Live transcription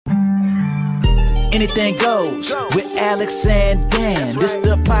Anything goes with Alex and Dan. This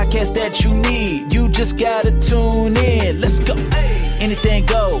the podcast that you need. You just gotta tune in. Let's go. Anything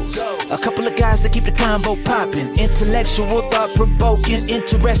goes. A couple of guys that keep the convo popping. Intellectual, thought-provoking,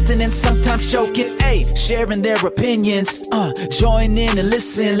 interesting, and sometimes choking. Sharing their opinions. Join in and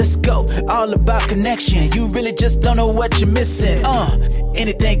listen. Let's go. All about connection. You really just don't know what you're missing.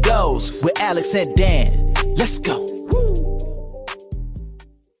 Anything goes with Alex and Dan. Let's go.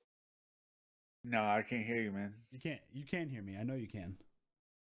 No, I can't hear you, man. You can't. You can hear me. I know you can.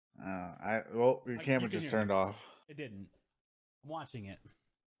 Your camera just turned off. It didn't. I'm watching it.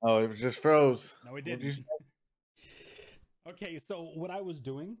 Oh, it just froze. No, it didn't. Okay, so what I was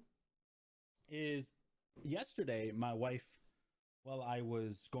doing is yesterday, my wife, while I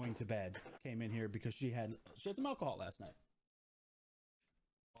was going to bed, came in here because she had some alcohol last night.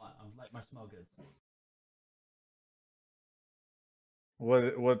 Hold on, I'm like my smell goods.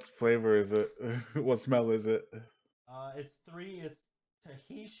 What flavor is it? What smell is it? It's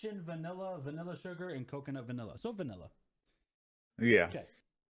Tahitian vanilla sugar, and coconut vanilla. So vanilla. Yeah. Okay.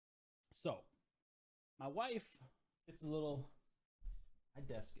 So, my wife, it's a little. My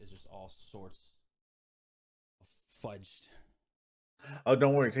desk is just all sorts of fudged. Oh,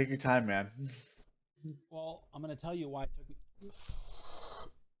 don't worry. Take your time, man. Well, I'm gonna tell you why it took me.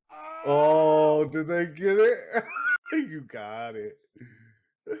 Oh, did they get it? You got it.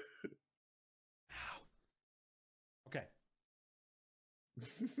 Okay.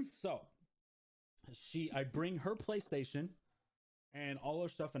 So, I bring her PlayStation and all her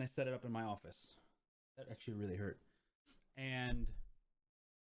stuff, and I set it up in my office. That actually really hurt. And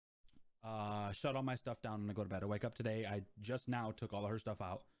shut all my stuff down, and I go to bed. I wake up today. I just now took all of her stuff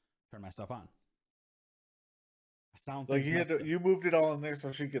out, turned my stuff on. I sound like you moved it all in there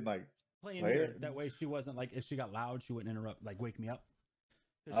so she could like play in here. That way she wasn't like, if she got loud, she wouldn't interrupt, like wake me up.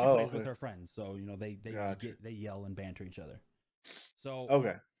 Because she plays with her friends, so you know they yell and banter each other. So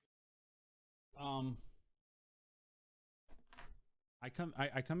okay. I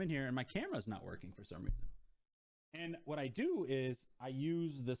come in here and my camera's not working for some reason. And what I do is I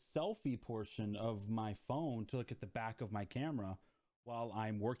use the selfie portion of my phone to look at the back of my camera while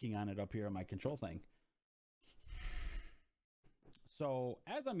I'm working on it up here on my control thing. So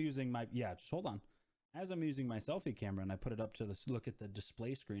as I'm using as I'm using my selfie camera and I put it up to look at the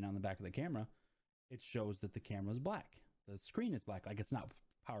display screen on the back of the camera, it shows that the camera's black. The screen is black, like it's not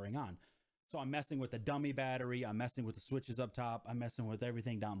powering on. So I'm messing with the dummy battery. I'm messing with the switches up top. I'm messing with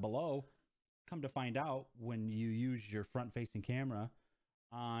everything down below. Come to find out, when you use your front-facing camera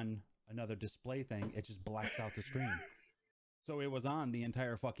on another display thing, it just blacks out the screen. So it was on the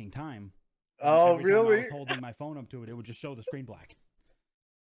entire fucking time. Oh, every really? time I was holding my phone up to it, it would just show the screen black.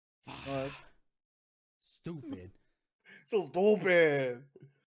 What? Stupid. So stupid.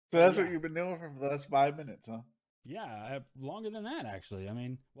 So that's what you've been doing for the last 5 minutes, huh? Yeah, longer than that, actually. I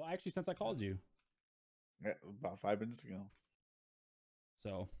mean, well, actually, since I called you. Yeah, about 5 minutes ago.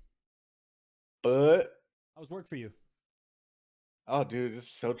 So. But. How's work for you? Oh, dude, it's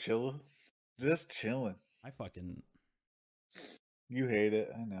so chill. Just chilling. You hate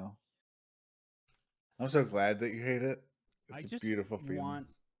it, I know. I'm so glad that you hate it. It's a beautiful feeling. I want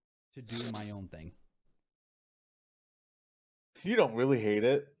to do my own thing. You don't really hate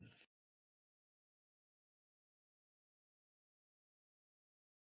it.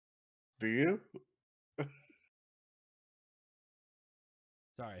 Do you?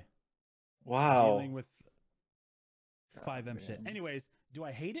 Sorry. Wow. Dealing with 5M shit. Anyways, do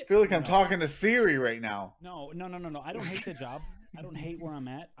I hate it? I feel like I'm talking to Siri right now. No. I don't hate the job. I don't hate where I'm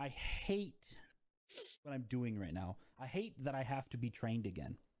at. I hate what I'm doing right now. I hate that I have to be trained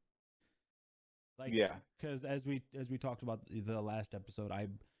again. Like, yeah. Because as we talked about the last episode, I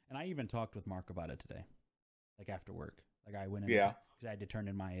even talked with Mark about it today. Like after work. Like I went in because I had to turn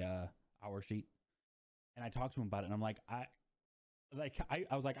in my hour sheet. And I talked to him about it, and I'm like, I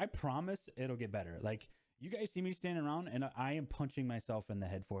was like, I promise it'll get better. Like, you guys see me standing around, and I am punching myself in the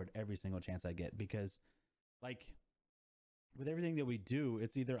head for it every single chance I get, because, like, with everything that we do,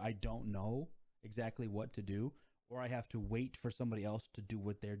 it's either I don't know exactly what to do, or I have to wait for somebody else to do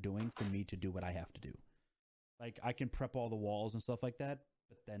what they're doing for me to do what I have to do. Like, I can prep all the walls and stuff like that,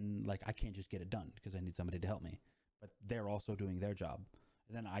 but then, like, I can't just get it done because I need somebody to help me. But they're also doing their job.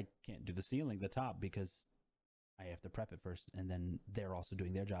 And then I can't do the ceiling, the top, because I have to prep it first, and then they're also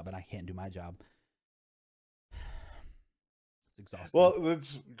doing their job, and I can't do my job. It's exhausting. Well,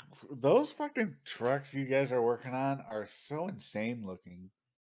 those fucking trucks you guys are working on are so insane looking.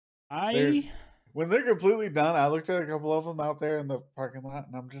 When they're completely done, I looked at a couple of them out there in the parking lot,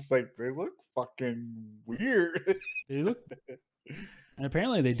 and I'm just like, they look fucking weird. They look, and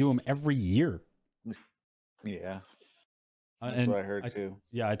apparently they do them every year. Yeah. That's what I heard too.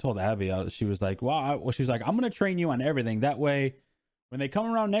 Yeah, I told Abby, she was like, well, she was like, I'm going to train you on everything. That way, when they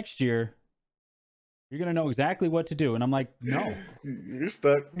come around next year, you're going to know exactly what to do. And I'm like, no. You're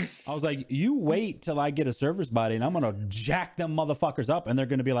stuck. I was like, you wait till I get a service body and I'm going to jack them motherfuckers up. And they're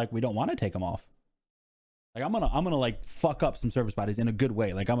going to be like, we don't want to take them off. Like, I'm going to like fuck up some service bodies in a good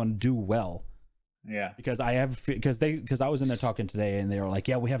way. Like, I'm going to do well. Yeah. Because I was in there talking today and they were like,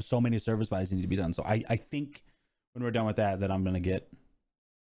 yeah, we have so many service bodies that need to be done. So I think when we're done with that I'm going to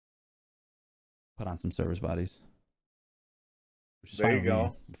put on some service bodies. Which is there you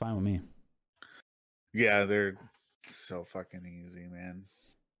go. Fine with me. Yeah, they're so fucking easy, man.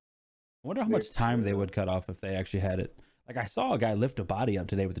 I wonder how much time they would cut off if they actually had it. Like, I saw a guy lift a body up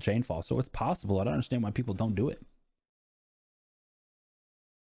today with the chain fall, so it's possible. I don't understand why people don't do it.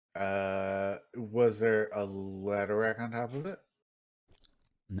 Was there a ladder rack on top of it?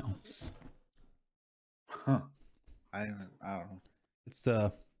 No. Huh. I don't know. It's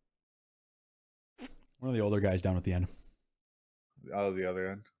one of the older guys down at the end. Oh, the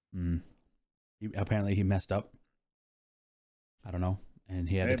other end. Apparently he messed up. I don't know, and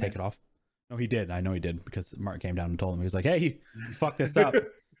he had to take it off. No, he did. I know he did because Mark came down and told him. He was like, "Hey, you fucked this up."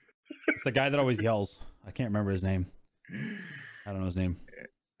 It's the guy that always yells. I can't remember his name. I don't know his name.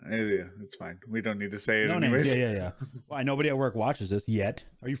 Yeah, it's fine. We don't need to say it. No anyways. names. Yeah. Why? Nobody at work watches this yet.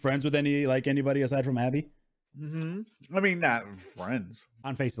 Are you friends with anybody aside from Abby? I mean, not friends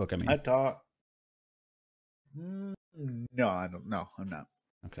On Facebook. I mean, I talk. No, I don't. No, I'm not.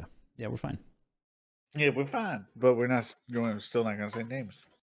 Okay. Yeah, we're fine. Yeah, we're fine, but we're not going. Still not going to say names.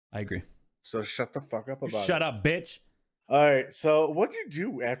 I agree. So shut the fuck up about it. Shut up, bitch. All right. So what'd you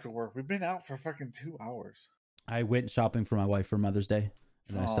do after work? We've been out for fucking 2 hours. I went shopping for my wife for Mother's Day,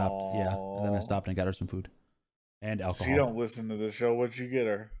 and then I stopped. Yeah, and then I stopped and got her some food and alcohol. She don't listen to the show. What'd you get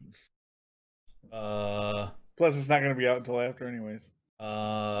her? Plus, it's not going to be out until after, anyways.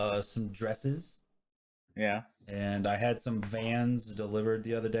 Some dresses. Yeah. And I had some Vans delivered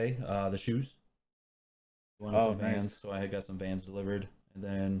the other day. The shoes. Some Vans, nice. So I had got some Vans delivered, and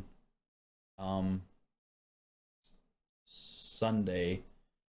then, Sunday,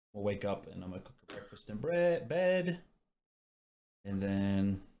 we'll wake up and I'm gonna cook a breakfast in bed, and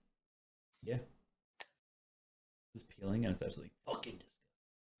then, yeah, it's peeling and it's absolutely fucking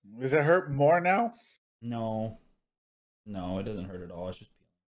disgusting. Does it hurt more now? No, it doesn't hurt at all. It's just peeling.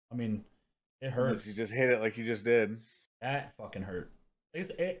 I mean, it hurts. Unless you just hit it like you just did. That fucking hurt.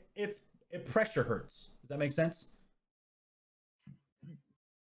 It pressure hurts. Does that make sense?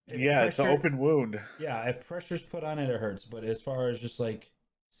 It's an open wound. Yeah, if pressure's put on it, it hurts. But as far as just like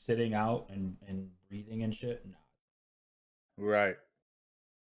sitting out and breathing and shit, no. Right.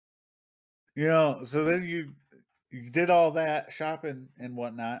 So then you did all that shopping and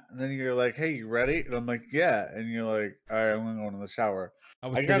whatnot, and then you're like, "Hey, you ready?" And I'm like, "Yeah." And you're like, "All right, I'm gonna go into the shower." I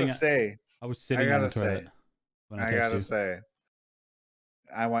was sitting on the toilet. I gotta say,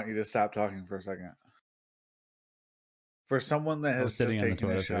 I want you to stop talking for a second. For someone that has just taken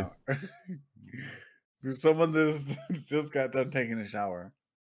a shower, for someone that's just got done taking a shower,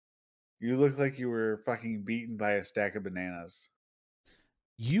 you look like you were fucking beaten by a stack of bananas.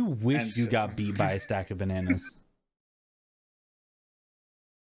 You wish you got beat by a stack of bananas.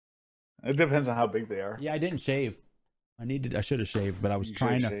 It depends on how big they are. Yeah, I didn't shave. I should have shaved, but I was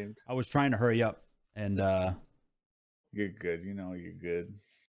trying to hurry up and You're good. You're good.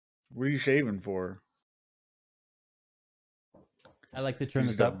 What are you shaving for? I like to trim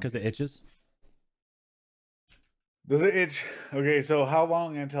this up because it itches. Does it itch? Okay, so how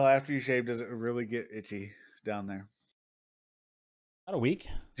long until after you shave does it really get itchy down there? About a week.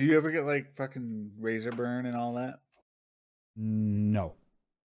 Do you ever get like fucking razor burn and all that? No.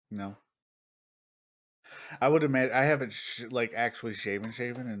 I would imagine I haven't actually shaven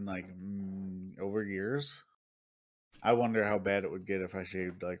in like over years. I wonder how bad it would get if I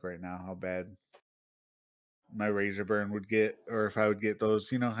shaved like right now. How bad my razor burn would get, or if I would get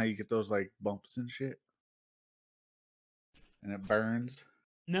those. You know how you get those like bumps and shit, and it burns.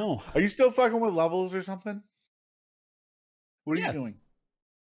 No. Are you still fucking with levels or something? What are you doing?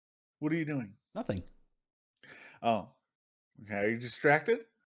 What are you doing? Nothing. Oh, okay. Are you distracted?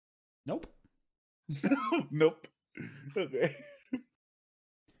 Nope. Nope. Okay. Are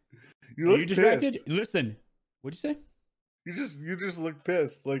you distracted? Pissed. Listen. What'd you say? You just look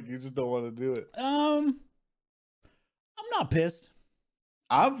pissed. Like you just don't want to do it. I'm not pissed.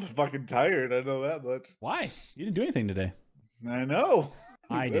 I'm fucking tired. I know that much. Why? You didn't do anything today. I know.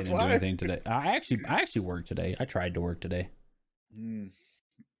 I didn't do anything today. I actually worked today. I tried to work today.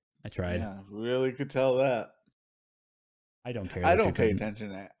 I tried. Yeah, really could tell that. I don't care. I don't pay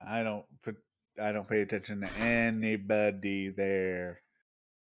attention. I I don't pay attention to anybody there.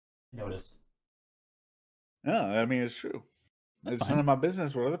 Notice. No, I mean it's true. It's none of my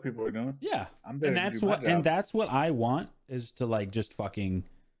business what other people are doing. Yeah, I'm there and to that's do my what job. and that's what I want is to like just fucking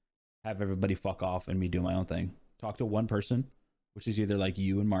have everybody fuck off and me do my own thing. Talk to one person, which is either like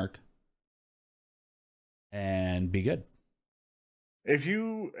you and Mark, and be good. If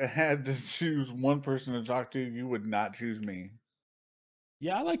you had to choose one person to talk to, you would not choose me.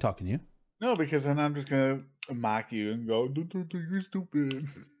 Yeah, I like talking to you. No, because then I'm just gonna mock you and go, "You're stupid."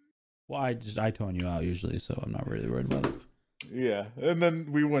 Well, I tone you out usually, so I'm not really worried about it. Yeah, and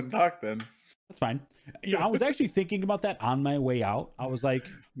then we wouldn't talk then. That's fine. You know, I was actually thinking about that on my way out. I was like,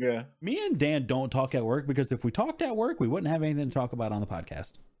 yeah, me and Dan don't talk at work because if we talked at work, we wouldn't have anything to talk about on the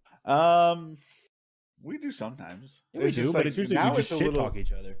podcast. We do sometimes. Yeah, we do, but it's usually we just shit talk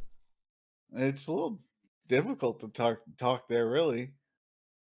each other. It's a little difficult to talk there, really.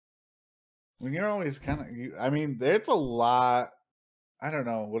 When you're always kind of, I mean, it's a lot. I don't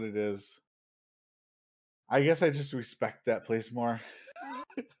know what it is. I guess I just respect that place more.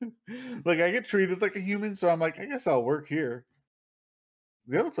 Like, I get treated like a human, so I'm like, I guess I'll work here.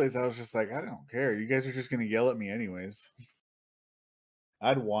 The other place, I was just like, I don't care. You guys are just going to yell at me anyways.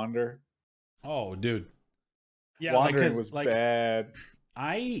 I'd wander. Oh, dude. Yeah, wandering was bad.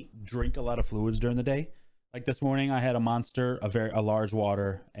 I drink a lot of fluids during the day. Like this morning, I had a Monster, a large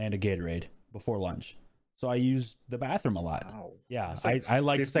water, and a Gatorade before lunch. So I used the bathroom a lot. Wow. Yeah, I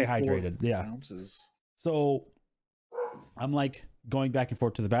like to stay hydrated. Yeah. Ounces. So I'm like going back and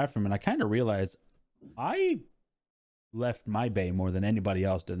forth to the bathroom, and I kind of realized I left my bay more than anybody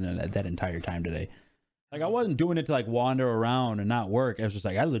else did that entire time today. Like I wasn't doing it to like wander around and not work. I was just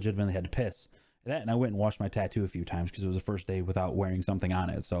like, I legitimately had to piss. That, and I went and washed my tattoo a few times because it was the first day without wearing something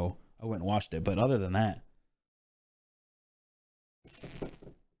on it. So I went and washed it. But other than that,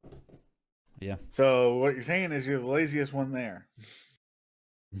 yeah. So what you're saying is you're the laziest one there.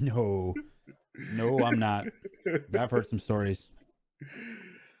 No, I'm not. I've heard some stories.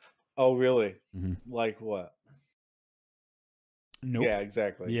 Oh, really? Mm-hmm. Like what? Nope. Yeah,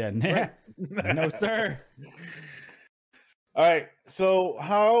 exactly. Yeah, nah. No, sir. All right. So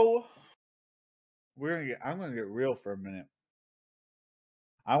how I'm gonna get real for a minute.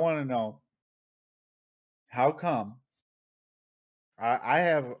 I want to know how come I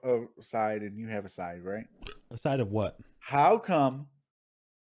have a side and you have a side, right? A side of what? How come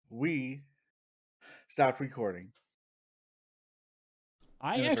we stopped recording?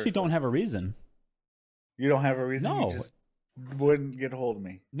 I actually don't have a reason. You don't have a reason? No. You just wouldn't get a hold of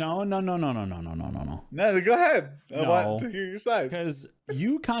me. No. No, go ahead. I want to hear your side. Because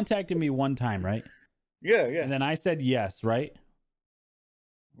you contacted me one time, right? Yeah. And then I said yes, right?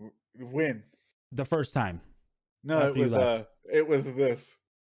 When? The first time. No, it was this.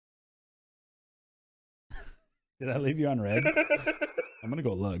 Did I leave you on red? I'm gonna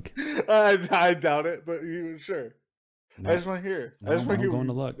go look. I doubt it, but you sure. No. I just want to hear. No, I'm going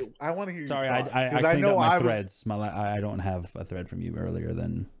to look. I want to hear. Sorry, I cleaned up my threads. I don't have a thread from you earlier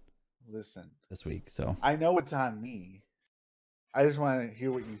than this week. So I know it's on me. I just want to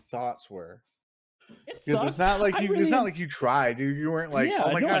hear what your thoughts were. Because it's not like you. It's not like you tried, dude. You weren't like,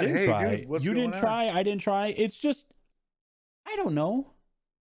 oh my god, I didn't hey, try. Dude, what's you going didn't on? try. I didn't try. It's just, I don't know.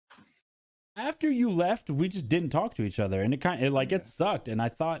 After you left, we just didn't talk to each other, and it sucked. And I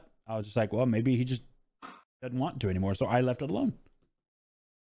was just like, well, maybe he just doesn't want to anymore, so I left it alone.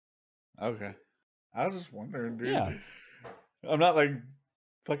 Okay, I was just wondering, dude. Yeah, I'm not like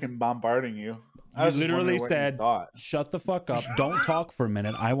fucking bombarding you. I literally said, shut the fuck up. Don't talk for a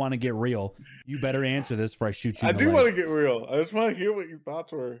minute. I want to get real. You better answer this before I shoot you. I do want to get real. I just want to hear what your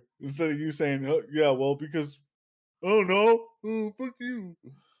thoughts were instead of you saying, oh, yeah, well, because, oh no, oh, fuck you.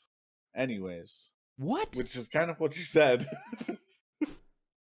 Anyways. What? Which is kind of what you said.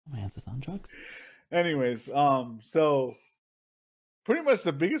 Man's on drugs. Anyways, so pretty much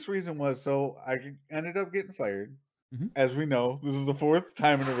the biggest reason was so I ended up getting fired. Mm-hmm. As we know, this is the fourth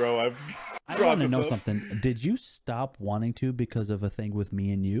time in a row I want to know something. Did you stop wanting to because of a thing with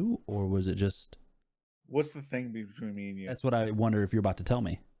me and you, or was it just? What's the thing between me and you? That's what I wonder if you're about to tell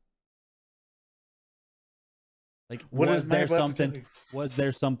me. Like, was there something? Was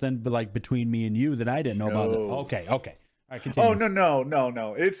there something like between me and you that I didn't know about? Okay. All right, continue. Oh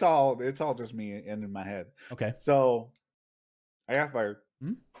no! It's all just me in my head. Okay. So I got fired,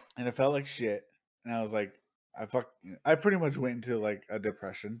 and it felt like shit, and I was like, I pretty much went into like a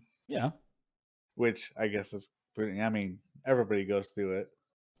depression. Yeah. Which I guess is pretty. I mean, everybody goes through it.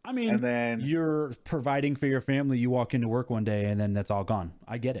 I mean, and then you're providing for your family. You walk into work one day, and then that's all gone.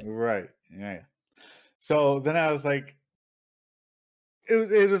 I get it. Right. Yeah. So then I was like,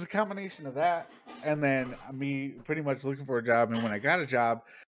 it was a combination of that, and then me pretty much looking for a job. And when I got a job,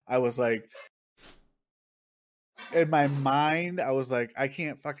 I was like, in my mind, I was like, I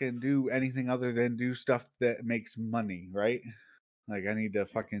can't fucking do anything other than do stuff that makes money, right? Like, I need to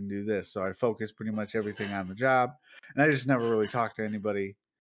fucking do this. So I focused pretty much everything on the job, and I just never really talked to anybody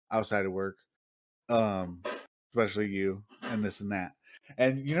outside of work, especially you and this and that.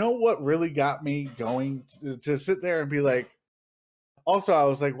 And you know what really got me going to sit there and be like, also, I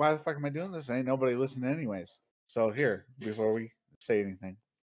was like, why the fuck am I doing this? Ain't nobody listening anyways. So here, before we say anything.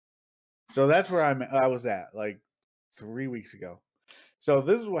 So that's where I was at like 3 weeks ago. So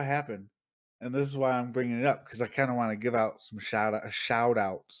this is what happened. And this is why I'm bringing it up, because I kind of want to give out some shout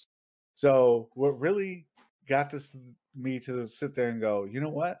outs. So what really got me to sit there and go, you know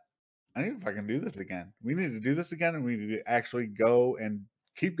what? I need to fucking do this again. We need to do this again, and we need to actually go and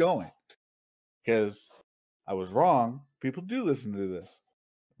keep going. Because I was wrong. People do listen to this.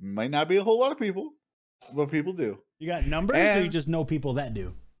 Might not be a whole lot of people, but people do. You got numbers, or you just know people that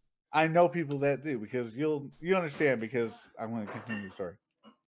do? I know people that do, because you understand, because I'm going to continue the story.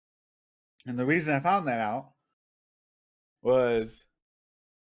 And the reason I found that out was,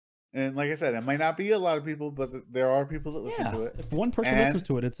 and like I said, it might not be a lot of people, but there are people that listen to it. If one person listens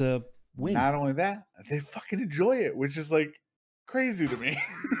to it, it's a win. Not only that, they fucking enjoy it, which is like crazy to me.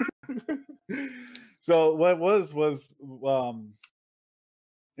 So what it was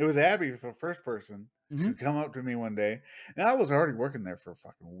it was Abby, the first person, to come up to me one day, and I was already working there for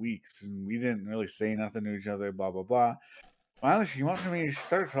fucking weeks, and we didn't really say nothing to each other, blah blah blah. Finally, she came up to me and she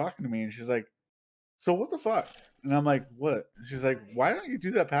started talking to me, and she's like, "So what the fuck?" And I'm like, "What?" And she's like, "Why don't you do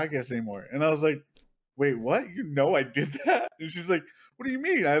that podcast anymore?" And I was like, "Wait, what? You know I did that?" And she's like, "What do you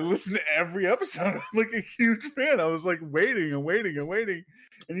mean? I listened to every episode. I'm like a huge fan. I was like waiting and waiting and waiting,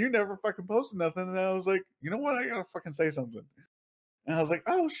 and you never fucking posted nothing." And I was like, "You know what? I gotta fucking say something." And I was like,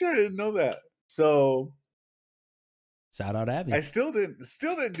 "Oh shit, I didn't know that." So shout out Abby. I still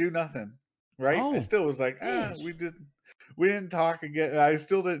didn't do nothing, right? I still was like, we didn't talk again. I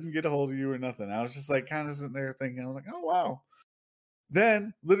still didn't get a hold of you or nothing. I was just like kind of sitting there thinking, I was like, oh wow.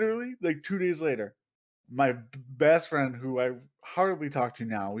 Then literally like 2 days later, my best friend, who I hardly talk to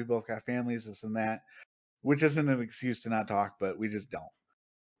now, we both got families, this and that, which isn't an excuse to not talk, but we just don't.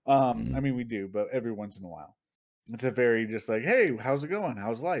 I mean, we do, but every once in a while. It's a very just like, hey, how's it going?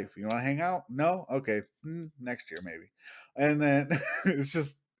 How's life? You want to hang out? No? Okay. Next year, maybe. And then it's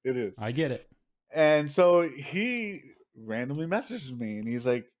just, it is. I get it. And so he randomly messages me and he's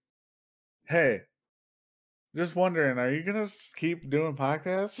like, hey, just wondering, are you going to keep doing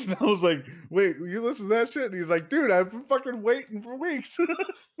podcasts? And I was like, wait, you listen to that shit? And he's like, dude, I've been fucking waiting for weeks.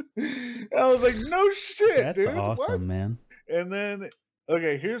 And I was like, no shit, That's dude. awesome, what? Man. And then,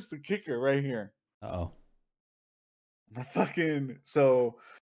 okay, here's the kicker right here. Uh-oh. So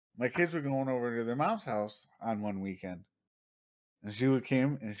my kids were going over to their mom's house on one weekend, and she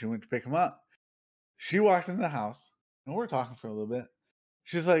came and she went to pick them up. She walked in the house and we're talking for a little bit.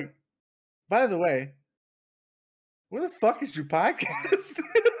 She's like, by the way, where the fuck is your podcast?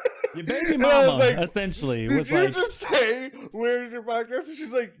 Your baby mama, like, essentially. Did you just say, where's your podcast? And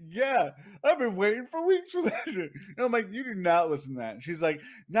she's like, yeah, I've been waiting for weeks for that shit. And I'm like, you do not listen to that. And she's like,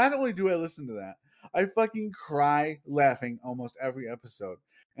 not only do I listen to that, I fucking cry laughing almost every episode.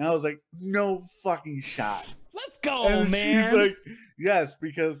 And I was like, no fucking shot. Let's go, and man. She's like, yes,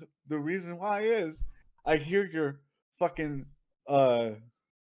 because the reason why is I hear your fucking what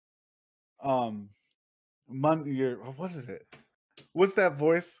is it? What's that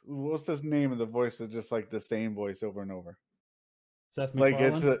voice? What's this name of the voice that's just like the same voice over and over? Seth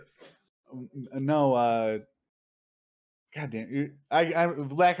MacFarlane? Like it's no God damn, I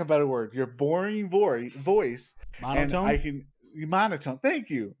lack a better word. Your boring voice. Monotone? And I can monotone. Thank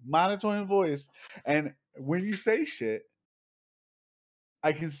you. Monotone voice. And when you say shit,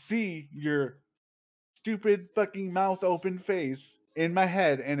 I can see your stupid fucking mouth open face in my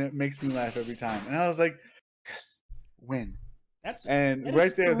head, and it makes me laugh every time. And I was like, yes, win. That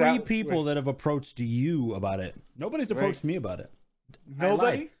right there, three people that have approached you about it. Nobody's approached me about it.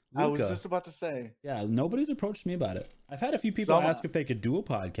 Nobody? I was just about to say. Yeah, nobody's approached me about it. I've had a few people ask if they could do a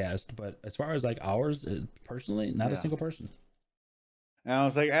podcast, but as far as like ours, personally, not a single person. And I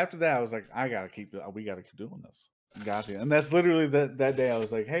was like, after that, I was like, we got to keep doing this. Got to. And that's literally that day I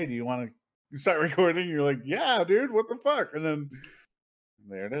was like, hey, do you want to start recording? You're like, yeah, dude, what the fuck? And then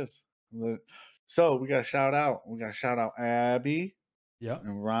there it is. So we got to shout out. We got to shout out Abby. Yep.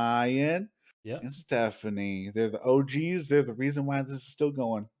 And Ryan. Yep. And Stephanie. They're the OGs. They're the reason why this is still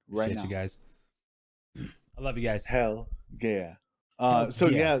going right now. You guys. I love you guys. Hell yeah. So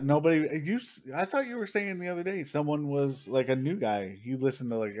yeah, nobody. I thought you were saying the other day someone was like a new guy. He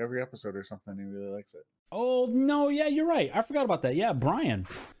listened to like every episode or something. And he really likes it. Oh no, yeah, you're right. I forgot about that. Yeah, Brian.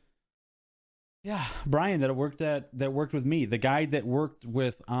 Yeah, Brian that worked with me, the guy that worked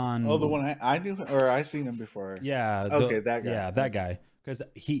with on. Oh, the one I knew or I seen him before. Yeah. Okay, that guy. Yeah, that guy. Because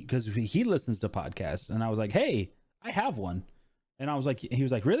he listens to podcasts, and I was like, hey, I have one, and he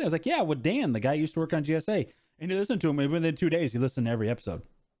was like, really? I was like, yeah, with Dan, the guy who used to work on GSA, and he listened to him. And within 2 days, he listened to every episode.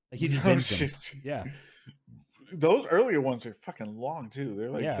 Like he just binged them. Yeah. Those earlier ones are fucking long too. They're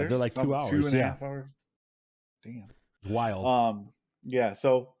like 2 hours, 2.5 hours. Damn, it's wild. Yeah.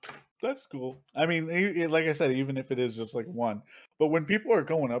 So that's cool. I mean, like I said, even if it is just like one, but when people are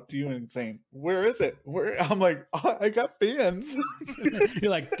going up to you and saying, "Where is it?" I'm like, oh, I got fans. You're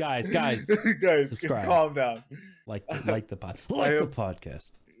like, guys, subscribe, calm down, like the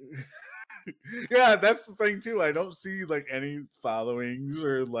podcast. Yeah, that's the thing too. I don't see like any followings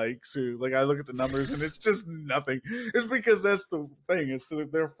or likes or like I look at the numbers and it's just nothing. It's because that's the thing. It's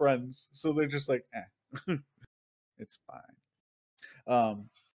they're friends, so they're just like, it's fine.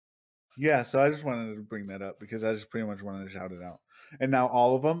 Yeah, so I just wanted to bring that up because I just pretty much wanted to shout it out. And now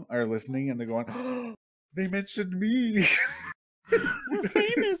all of them are listening and they're going, oh, they mentioned me. We're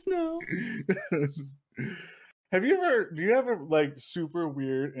famous now. Do you ever like super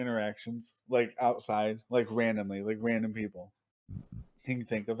weird interactions like outside, like randomly, like random people? Can you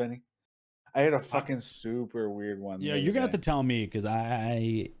think of any? I had a fucking super weird one. Yeah, you're gonna have to tell me because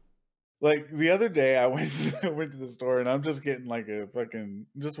I like the other day I went to the store and I'm just getting like a fucking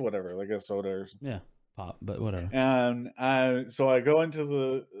just whatever, like a soda or something. Yeah, pop, but whatever. And so I go into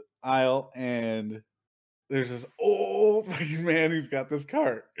the aisle and there's this old fucking man who's got this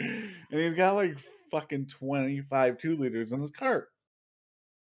cart and he's got like fucking 25 2-liters in his cart.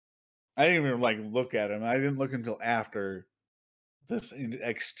 I didn't even like look at him. I didn't look until after this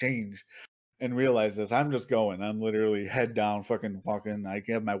exchange and realize this. I'm just going. I'm literally head down, fucking walking. I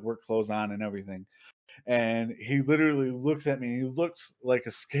have my work clothes on and everything. And he literally looks at me. He looks like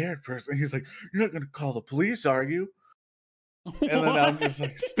a scared person. He's like, "You're not going to call the police, are you?" And then I'm just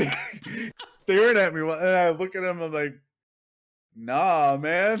like staring at me. And I look at him. I'm like, "Nah,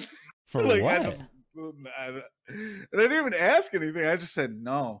 man." For like, what? And I didn't even ask anything. I just said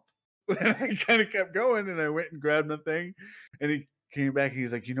no. And I kind of kept going. And I went and grabbed my thing. And he came back.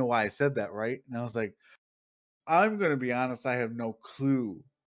 He's like, "You know why I said that, right?" And I was like, "I'm going to be honest. I have no clue.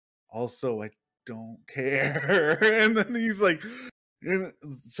 Also, I don't care." And then he's like,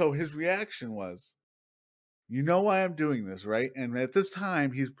 so his reaction was, "You know why I'm doing this, right?" And at this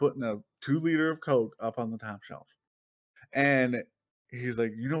time, he's putting a 2-liter of Coke up on the top shelf. And he's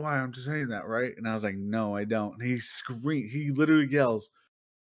like, "You know why I'm just saying that, right?" And I was like, "No, I don't." And he literally yells,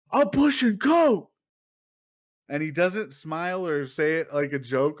 "I'm pushing Coke." And he doesn't smile or say it like a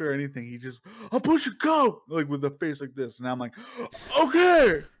joke or anything. He just, "I'm pushing Coke," like with a face like this. And I'm like,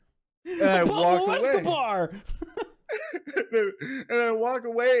 "Okay." And I walk away. And I walk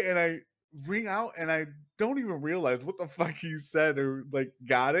away and I ring out and I don't even realize what the fuck he said or like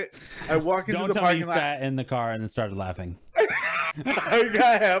got it. I walk into the parking lot. Sat in the car and then started laughing. I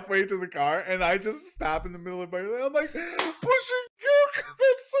got halfway to the car and I just stop in the middle of my lane. I'm like, "Pushing Coke."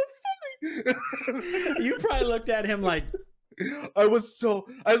 That's so funny. You probably looked at him like I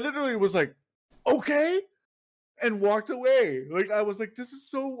literally was like, "Okay," and walked away. Like I was like, this is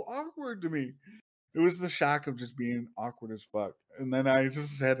so awkward to me. It was the shock of just being awkward as fuck. And then I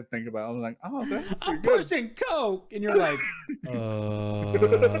just had to think about it. I was like, "Oh, that's I'm pushing Coke." And you're like,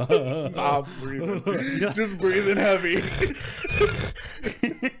 Not breathing. Just breathing heavy.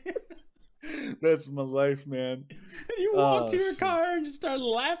 That's my life, man. You walked to your car and just started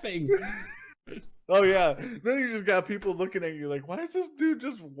laughing. Oh, yeah. Then you just got people looking at you like, why is this dude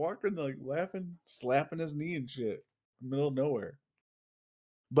just walking, like laughing, slapping his knee and shit in the middle of nowhere?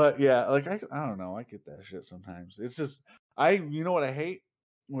 But yeah, like I don't know. I get that shit sometimes. It's just you know what I hate?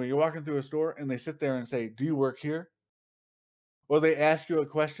 When you're walking through a store and they sit there and say, "Do you work here?" Or they ask you a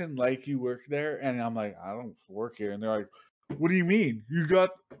question like you work there, and I'm like, "I don't work here." And they're like, "What do you mean? You got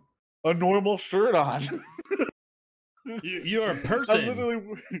a normal shirt on." You're a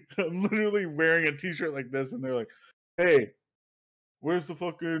person. I'm literally wearing a t-shirt like this, and they're like, "Hey, where's the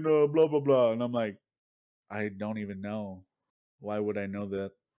fucking blah blah blah?" And I'm like, I don't even know. Why would I know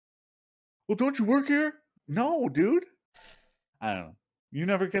that? "Well, don't you work here?" No, dude. I don't know. You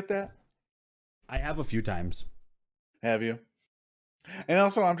never get that? I have a few times. Have you? And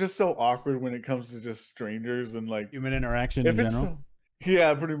also, I'm just so awkward when it comes to just strangers and like human interaction in general.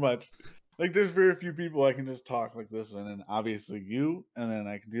 Yeah, pretty much. Like, there's very few people I can just talk like this, and then obviously you, and then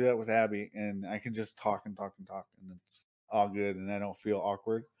I can do that with Abby, and I can just talk and talk and talk, and it's all good and I don't feel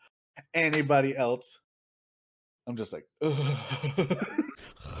awkward. Anybody else, I'm just like,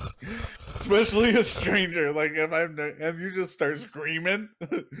 especially a stranger. Like if you just start screaming,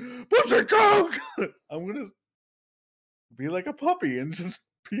 push a coke, I'm gonna be like a puppy and just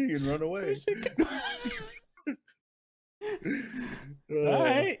pee and run away. All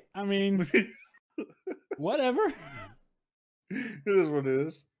right, I mean, whatever. It is what it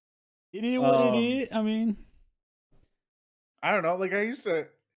is. It is what it is. I mean, I don't know. Like I used to.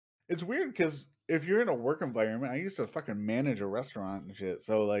 It's weird because if you're in a work environment, I used to fucking manage a restaurant and shit.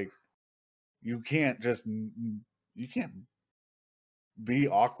 So like, you can't be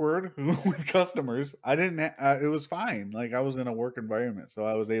awkward with customers. I didn't. It was fine. Like I was in a work environment, so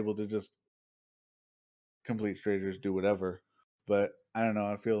I was able to just complete strangers do whatever. But I don't know.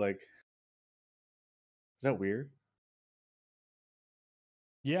 I feel like, is that weird?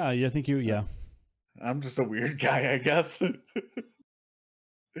 Yeah, I think you. Yeah, I'm just a weird guy, I guess.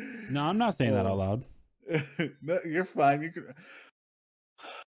 No, I'm not saying that out loud. No, you're fine. You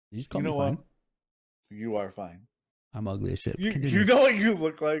just call me fine. What? You are fine. I'm ugly as shit. You know what you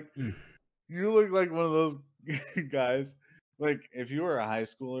look like? You look like one of those guys. Like if you were a high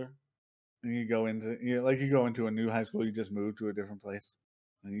schooler and you go into a new high school, you just moved to a different place,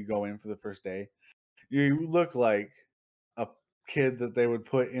 and you go in for the first day. You look like a kid that they would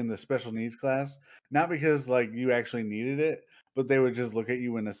put in the special needs class, not because like you actually needed it, but they would just look at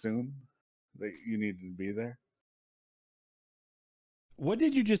you and assume that you needed to be there. What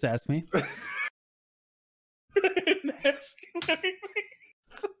did you just ask me? I didn't ask you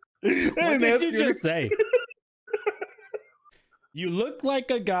anything. What did you just say? You look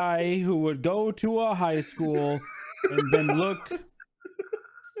like a guy who would go to a high school and then look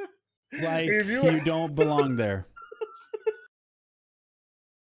like you don't belong there.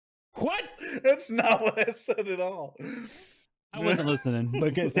 What? That's not what I said at all. I wasn't listening.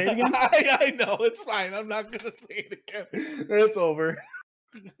 But say it again. I know, it's fine. I'm not gonna say it again. It's over.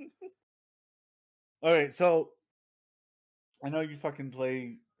 All right, so I know you fucking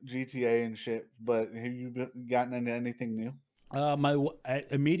play GTA and shit, but have you gotten into anything new?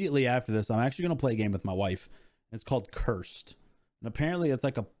 Immediately after this, I'm actually gonna play a game with my wife. It's called Cursed, and apparently it's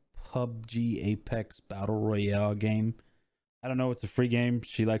like a PUBG Apex Battle Royale game. I don't know. It's a free game.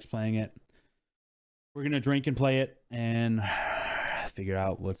 She likes playing it. We're going to drink and play it and figure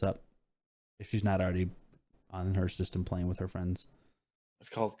out what's up if she's not already on her system playing with her friends. It's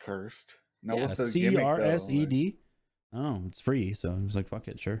called Cursed. Now, Yeah, what's the CRSED. Oh, it's free. So I was like, fuck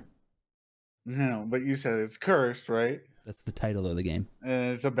it, sure. No, but you said it's Cursed, right? That's the title of the game.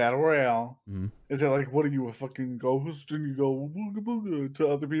 And it's a battle royale. Mm-hmm. Is it like, what are you, a fucking ghost? And you go booga booga to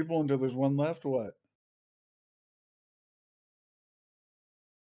other people until there's one left? What?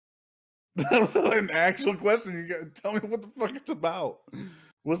 That was an actual question. You got to tell me what the fuck it's about.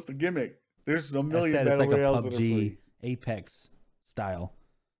 What's the gimmick? There's a million battle royales that are free. Apex style.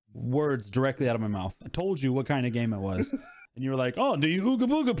 Words directly out of my mouth. I told you what kind of game it was. And you were like, oh, do you ooga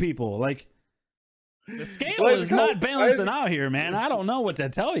booga people? Like, the scale is not balancing out here, man. I don't know what to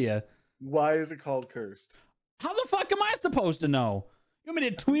tell you. Why is it called Cursed? How the fuck am I supposed to know? You want me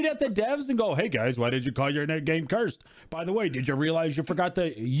to tweet at the devs and go, hey guys, why did you call your game Cursed? By the way, did you realize you forgot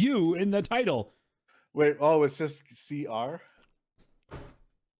the U in the title? Wait, it's just CR?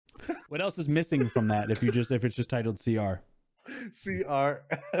 What else is missing from that if it's just titled CR?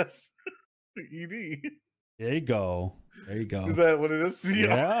 CRSED. There you go. Is that what it is? CR?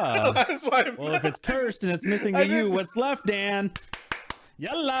 Yeah. That's why well, if it's Cursed and it's missing the U, what's left, Dan?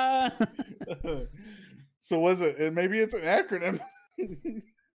 Yalla. So was it? Maybe it's an acronym.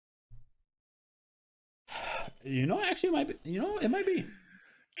 Actually, it might be. It might be.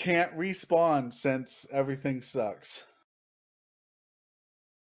 Can't respawn since everything sucks.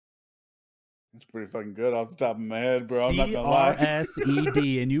 It's pretty fucking good off the top of my head, bro. I'm not gonna lie.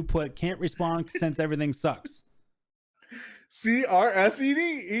 CRSED, and you put can't respond since everything sucks.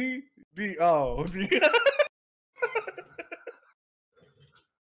 CRSED. Oh.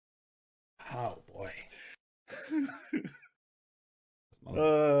 Oh boy.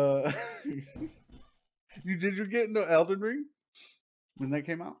 Did you get into Elden Ring when that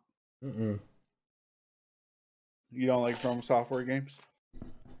came out? Mm-mm. You don't like From Software games?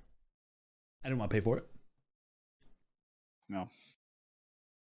 I didn't want to pay for it. No.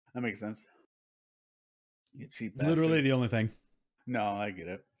 That makes sense. You cheap bastard. Literally the only thing. No, I get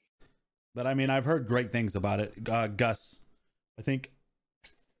it. But I mean, I've heard great things about it. Gus, I think.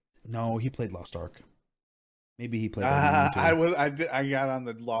 No, he played Lost Ark. Maybe he played. I got on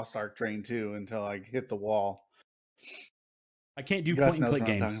the Lost Ark train too until I hit the wall. I can't do point and click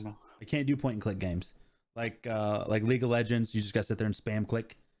games. I can't do point and click games. like League of Legends. You just gotta sit there and spam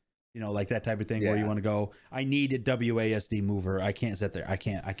click, like that type of thing where you want to go. I need a WASD mover. I can't sit there. I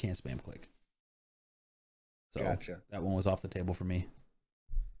can't spam click. So gotcha. That one was off the table for me.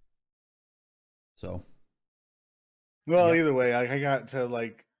 So, well, either way, I got to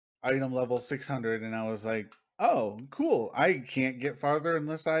like item level 600, and I was like, "Oh, cool! I can't get farther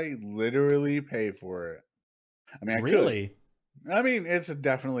unless I literally pay for it." I mean, I really? could. I mean, it's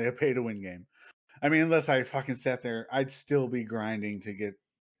definitely a pay-to-win game. I mean, unless I fucking sat there, I'd still be grinding to get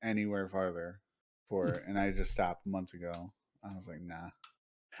anywhere farther for it, and I just stopped months ago. I was like, nah.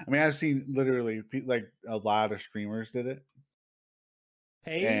 I mean, I've seen literally like a lot of streamers did it.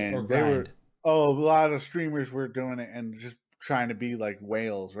 Pay and or they grind? a lot of streamers were doing it and just trying to be like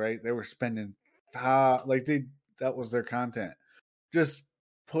whales, right? They were spending that was their content, just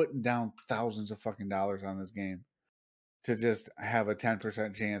putting down thousands of fucking dollars on this game to just have a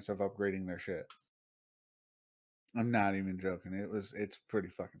 10% chance of upgrading their shit. I'm not even joking. It's pretty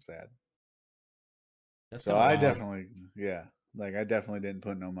fucking sad. That's so I wild. definitely I definitely didn't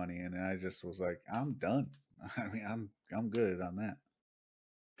put no money in, and I just was like, I'm done. I mean, I'm good on that.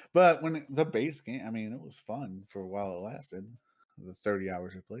 But when the base game, I mean, it was fun for a while it lasted. The 30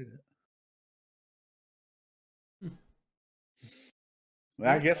 hours I played it.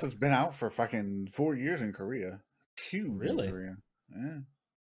 I guess it's been out for fucking 4 years in Korea. Huge really? in Korea. Yeah.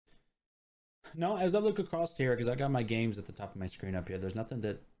 No, as I look across here, because I got my games at the top of my screen up here, there's nothing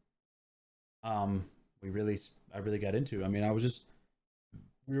that I really got into. I mean,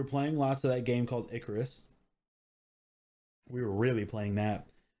 we were playing lots of that game called Icarus. We were really playing that.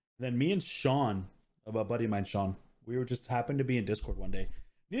 Then me and Sean, a buddy of mine, Sean, we were just happened to be in Discord one day.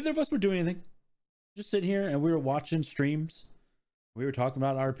 Neither of us were doing anything. Just sitting here and we were watching streams. We were talking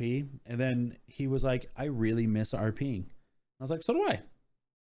about RP, and then he was like, "I really miss RPing." I was like, "So do I."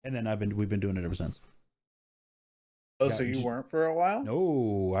 And then we've been doing it ever since. Oh, so you weren't for a while?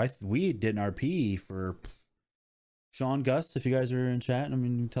 No, we did an RP for Sean, Gus. If you guys are in chat, I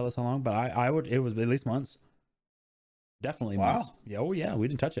mean, you can tell us how long, but it was at least months. Definitely months. Yeah, oh yeah, we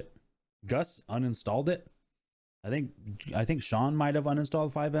didn't touch it. Gus uninstalled it. I think Sean might have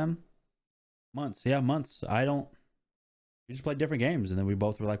uninstalled 5M. Months. Yeah, months. We just played different games, and then we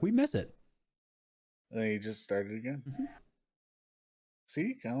both were like, we miss it. And then you just started again. Mm-hmm.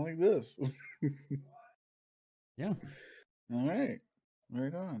 See, kind of like this. Yeah. All right.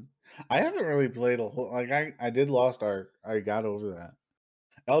 Right on. I haven't really played a whole I did Lost Ark. I got over that.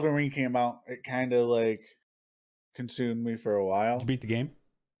 Elden Ring came out. It kind of like consumed me for a while. Did you beat the game?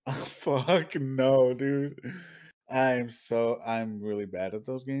 Oh, fuck no, dude. I'm really bad at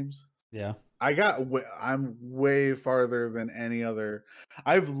those games. Yeah. I'm way farther than any other.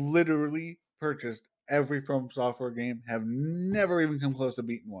 I've literally purchased every From Software game. Have never even come close to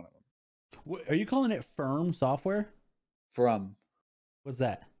beating one of them. Are you calling it Firm Software? From. What's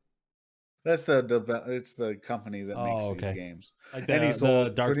that? That's it's the company that makes these games. Like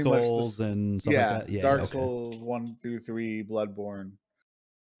the Dark Souls and stuff like that. Yeah, Dark Souls 1 through 3, Bloodborne,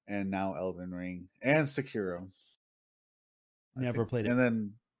 and now Elden Ring and Sekiro. Never played it. And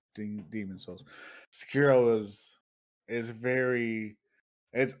then Demon Souls. Sekiro is very.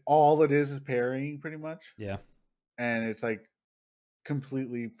 It's all it is parrying pretty much. Yeah, and it's like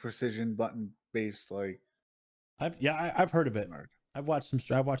completely precision button based. Like I've heard of it. I've watched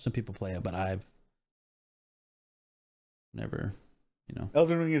some people play it, but I've never,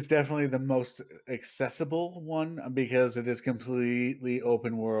 Elden Ring is definitely the most accessible one because it is completely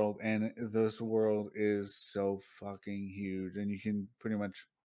open world, and this world is so fucking huge, and you can pretty much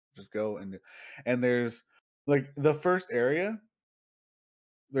just go and there's like the first area.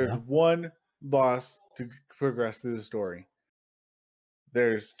 There's one boss to progress through the story.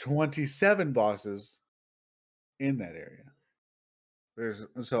 There's 27 bosses in that area. There's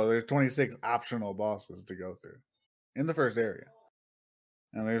 26 optional bosses to go through in the first area.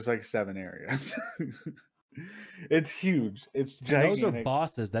 And there's like 7 areas. It's huge. It's gigantic. And those are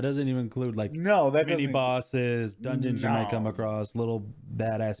bosses. That doesn't even include like mini bosses, dungeons you might come across, little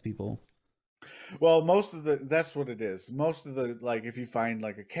badass people. Well, that's what it is. Most of the, like, if you find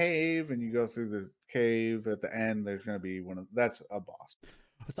like a cave and you go through the cave at the end, there's going to be that's a boss.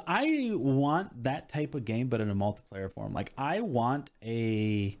 So I want that type of game, but in a multiplayer form. Like I want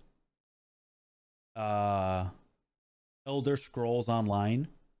a Elder Scrolls Online.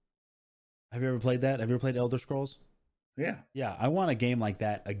 Have you ever played that? Have you ever played Elder Scrolls? Yeah. Yeah, I want a game like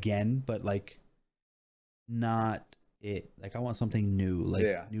that again, but like not it. Like I want something new,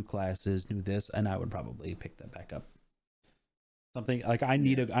 like new classes, new this, and I would probably pick that back up. Something like I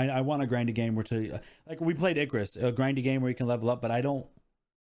want a grindy game where like we played Icarus, a grindy game where you can level up, but I don't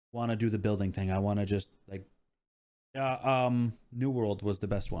want to do the building thing. I want to just like, New World was the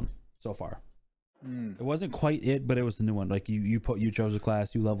best one so far. It wasn't quite it, but it was the new one. Like you chose a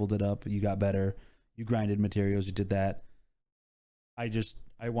class, you leveled it up, you got better, you grinded materials, you did that.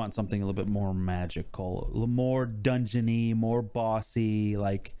 I want something a little bit more magical, a little more dungeony, more bossy.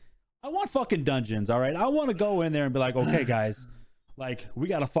 Like, I want fucking dungeons, all right? I want to go in there and be like, okay, guys, like, we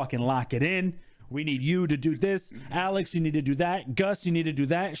got to fucking lock it in. We need you to do this. Alex, you need to do that. Gus, you need to do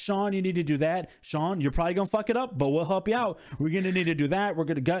that. Sean, you need to do that. Sean, you're probably going to fuck it up, but we'll help you out. We're going to need to do that. We're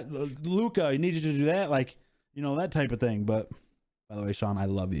going to gut Luca, you need you to do that. Like, you know, that type of thing. But, by the way, Sean, I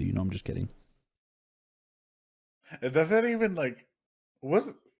love you. You know, I'm just kidding. Does that even, like,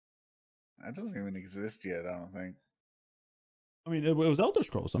 that doesn't even exist yet, I don't think. I mean, it was Elder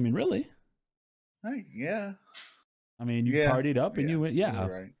Scrolls. I mean, really? Yeah. I mean, you partied up and you went, yeah.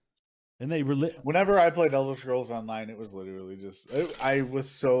 Right. And they whenever I played Elder Scrolls Online, it was literally just I was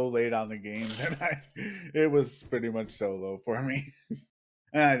so late on the game that it was pretty much solo for me,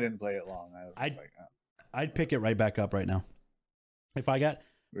 and I didn't play it long. I was like, oh. I'd pick it right back up right now if I got,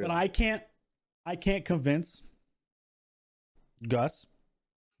 really? But I can't convince Gus,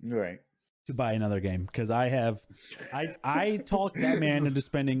 right, to buy another game because I talked that man into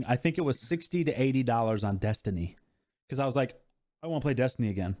spending, I think it was $60 to $80 on Destiny, because I was like, I want to play Destiny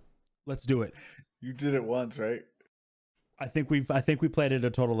again. Let's do it. You did it once, right? I think we played it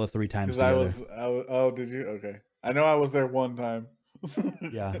a total of 3 times. Because oh, did you? Okay. I know I was there one time.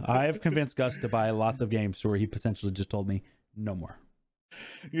 Yeah, I have convinced Gus to buy lots of games where he potentially just told me no more.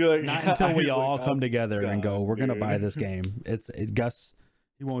 You're like, not until we all come together and go, we're gonna buy this game. Gus,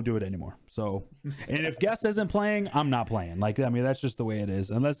 he won't do it anymore. So, and if Gus isn't playing, I'm not playing. Like, I mean, that's just the way it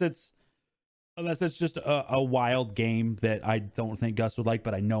is. Unless it's just a wild game that I don't think Gus would like,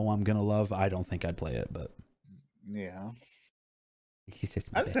 but I know I'm gonna love. I don't think I'd play it. But yeah,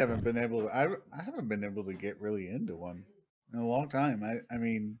 I just haven't been able to. I haven't been able to get really into one in a long time. I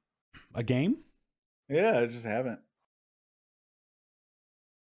mean, a game? Yeah, I just haven't.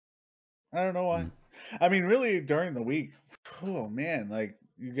 I don't know why. I mean, really, during the week, oh man, like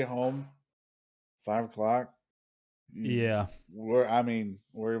you get home 5 o'clock. Yeah.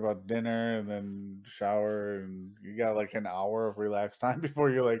 Worry about dinner and then shower, and you got like an hour of relaxed time before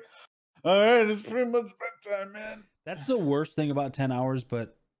you're like, all right, it's pretty much bedtime, man. That's the worst thing about 10 hours,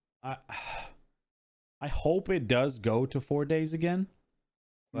 but I hope it does go to 4 days again.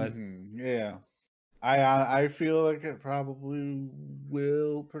 But yeah. I feel like it probably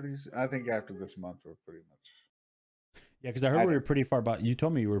will I think after this month we're pretty much. Yeah, because I heard we were pretty far behind. You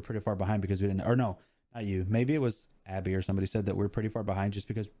told me you were pretty far behind because we didn't, or no, not you. Maybe it was Abby or somebody said that we're pretty far behind just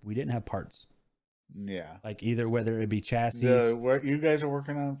because we didn't have parts. Yeah. Like either whether it be chassis. What you guys are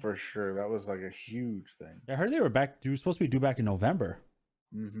working on for sure. That was like a huge thing. I heard they were supposed to be due back in November.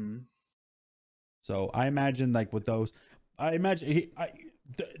 Mm-hmm. So I imagine like with those,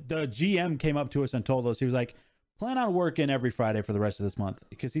 the GM came up to us and told us, he was like, plan on working every Friday for the rest of this month.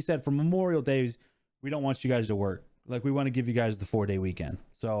 Because he said for Memorial Days, we don't want you guys to work. Like we want to give you guys the 4-day weekend.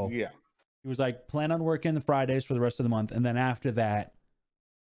 So yeah. He was like, plan on working the Fridays for the rest of the month. And then after that,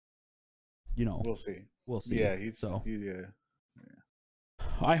 you know, we'll see. Yeah. Yeah.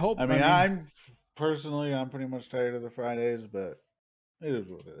 I hope. I'm pretty much tired of the Fridays, but it is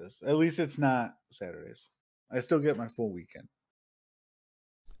what it is. At least it's not Saturdays. I still get my full weekend.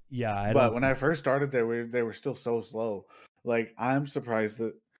 Yeah, but when I first started, they were still so slow. Like I'm surprised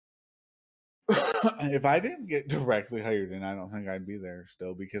that if I didn't get directly hired in, I don't think I'd be there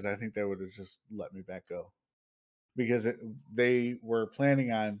still, because I think they would have just let me back go, because they were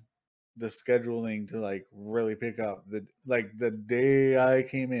planning on the scheduling to like really pick up the day I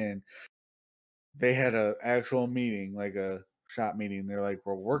came in. They had a actual meeting, like a shop meeting. They're like,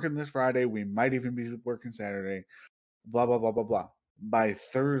 we're working this Friday. We might even be working Saturday. Blah, blah, blah, blah, blah. By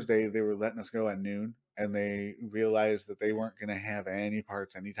Thursday, they were letting us go at noon, and they realized that they weren't going to have any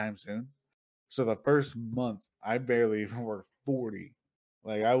parts anytime soon. So the first month, I barely even worked 40.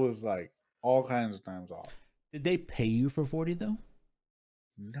 Like I was like all kinds of times off. Did they pay you for 40 though?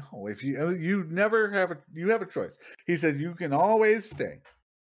 No, if you never have you have a choice. He said you can always stay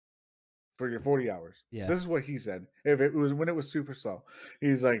for your 40 hours. Yeah. This is what he said. If it was when it was super slow,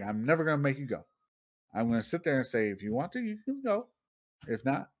 he's like, I'm never gonna make you go. I'm gonna sit there and say, if you want to, you can go. If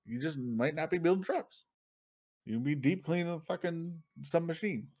not, you just might not be building trucks. You'll be deep cleaning some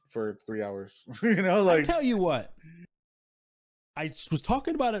machine for 3 hours. You know, like I tell you what. I was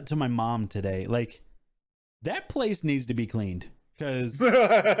talking about it to my mom today. Like that place needs to be cleaned. Because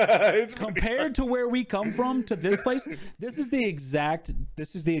compared to where we come from to this place, this is the exact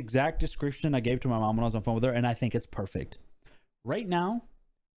description I gave to my mom when I was on the phone with her, and I think it's perfect. Right now,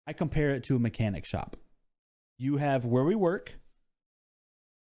 I compare it to a mechanic shop. You have where we work,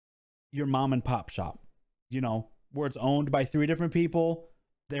 your mom and pop shop, where it's owned by 3 different people.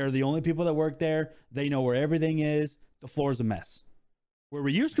 They're the only people that work there. They know where everything is. The floor's a mess. Where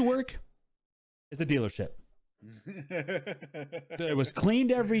we used to work is a dealership. It was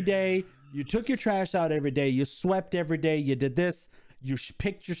cleaned every day. You took your trash out every day. You swept every day. You did this. You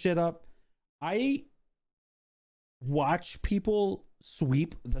picked your shit up. I watch people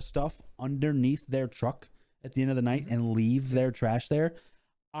sweep the stuff underneath their truck at the end of the night and leave their trash there.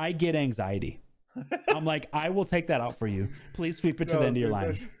 I get anxiety. I'm like, I will take that out for you. Please sweep it to the end of your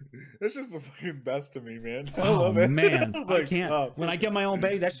line. That's just the fucking best to me, man. I oh love it. Man, like, I can't. When I get my own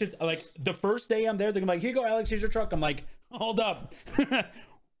bag, that's just like the first day I'm there. They're like, "Here you go, Alex. Here's your truck." I'm like, "Hold up,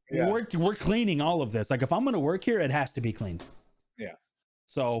 yeah. we're cleaning all of this. Like, if I'm gonna work here, it has to be clean." Yeah.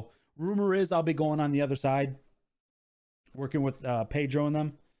 So, rumor is I'll be going on the other side, working with Pedro and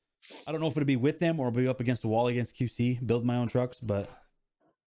them. I don't know if it'll be with them or I'll be up against the wall against QC, build my own trucks, but.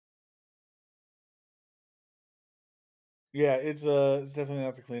 Yeah, it's definitely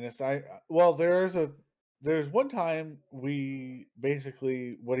not the cleanest. There's one time we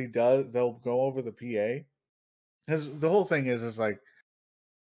basically what he does, they'll go over the PA. Because the whole thing is like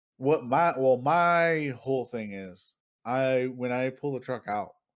my whole thing is when I pull the truck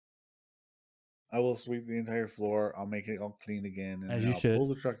out, I will sweep the entire floor, I'll make it all clean again, and As then you I'll should. pull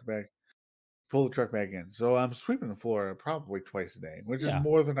the truck back in. So I'm sweeping the floor probably twice a day, which is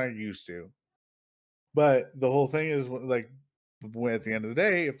more than I used to. But the whole thing is like, at the end of the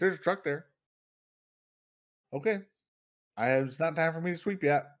day, if there's a truck there, okay, it's not time for me to sweep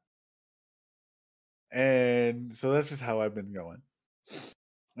yet. And so that's just how I've been going.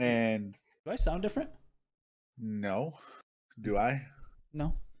 And do I sound different? No. Do I?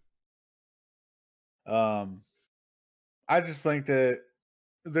 No. I just think that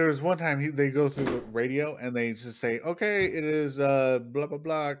there was one time they go through the radio and they just say, okay, it is blah blah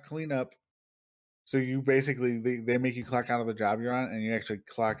blah cleanup. So you basically they make you clock out of the job you're on, and you actually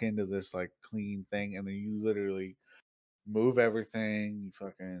clock into this like clean thing, and then you literally move everything, you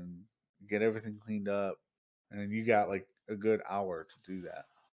fucking get everything cleaned up, and then you got like a good hour to do that.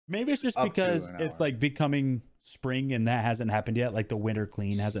 Maybe it's just because it's like becoming spring and that hasn't happened yet. Like the winter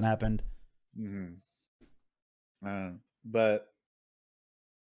clean hasn't happened. Mm-hmm. But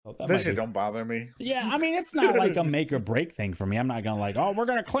oh, this shit don't bother me. Yeah, I mean, it's not like a make or break thing for me. I'm not gonna like, oh, we're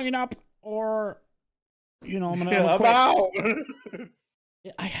gonna clean up, or I'm gonna quit.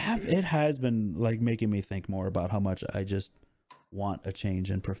 It has been like making me think more about how much I just want a change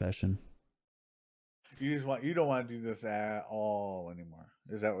in profession. You don't want to do this at all anymore.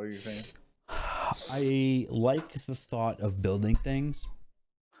 Is that what you're saying? I like the thought of building things.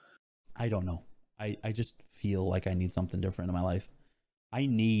 I don't know. I just feel like I need something different in my life. I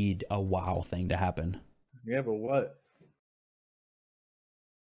need a wow thing to happen. Yeah, but what?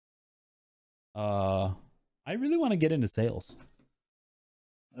 I really want to get into sales.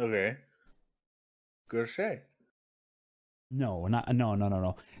 Okay. Good shit. No.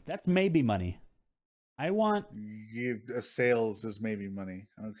 That's maybe money. I want sales is maybe money.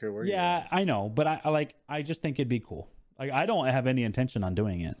 I don't care where. Yeah, I know, but I just think it'd be cool. Like I don't have any intention on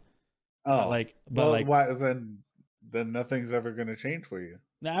doing it. Oh, why then nothing's ever going to change for you.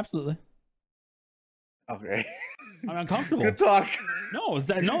 Yeah, absolutely. Okay. I'm uncomfortable. Good talk. No,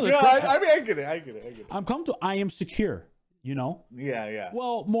 I get it. I'm comfortable. I am secure, Yeah.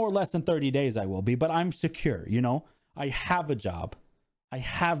 Well, more or less than 30 days I will be, but I'm secure, I have a job. I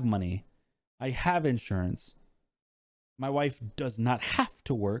have money. I have insurance. My wife does not have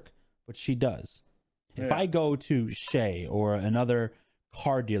to work, but she does. If I go to Shea or another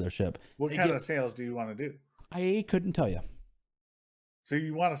car dealership. What kind of sales do you want to do? I couldn't tell you. So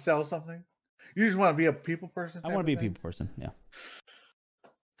you want to sell something? You just want to be a people person? I want to be a people person, yeah.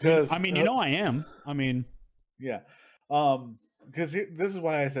 Because I am. I mean, yeah. Because this is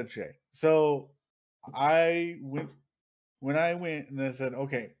why I said Shea. So when I went and I said,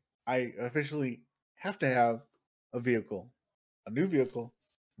 okay, I officially have to have a new vehicle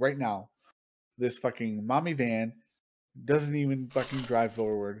right now. This fucking mommy van doesn't even fucking drive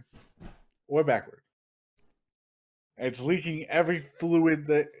forward or backward. It's leaking every fluid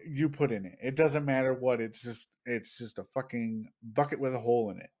that you put in it. It doesn't matter what. It's just a fucking bucket with a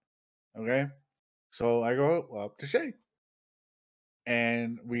hole in it. Okay? So I go up to Shea.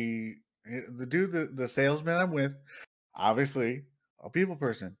 And the salesman I'm with, obviously a people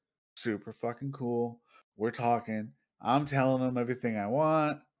person, super fucking cool. We're talking. I'm telling him everything I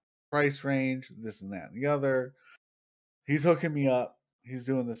want, price range, this and that and the other. He's hooking me up. He's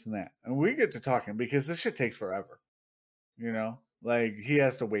doing this and that. And we get to talking because this shit takes forever. Like, he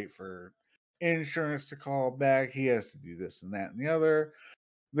has to wait for insurance to call back. He has to do this and that and the other.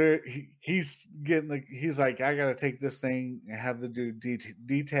 He's getting like, he's like, I gotta take this thing and have the dude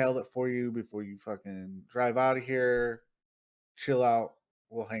detail it for you before you fucking drive out of here. Chill out.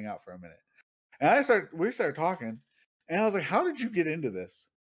 We'll hang out for a minute. And we started talking, and I was like, how did you get into this?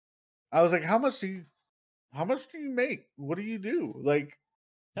 I was like, how much do you make? What do you do? Like,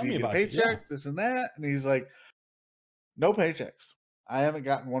 Tell do me you get a about you, paycheck? yeah. This and that? And he's like, no paychecks. I haven't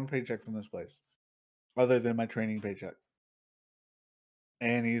gotten one paycheck from this place other than my training paycheck.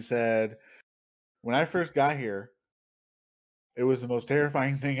 And he said, when I first got here, it was the most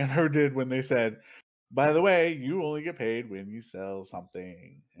terrifying thing I ever did when they said, by the way, you only get paid when you sell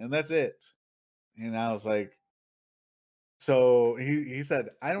something. And that's it. And I was like, so he said,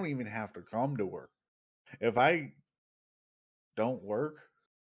 I don't even have to come to work. If I don't work,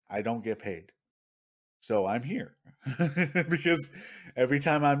 I don't get paid. So I'm here. Because every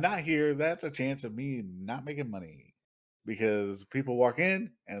time I'm not here, that's a chance of me not making money. Because people walk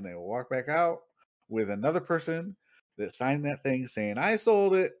in and they walk back out with another person that signed that thing saying, I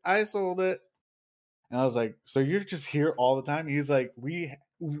sold it. And I was like, so you're just here all the time? He's like, we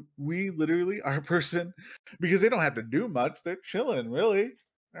literally are a person, because they don't have to do much. They're chilling, really.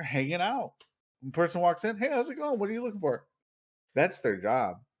 They're hanging out. One person walks in, hey, how's it going? What are you looking for? That's their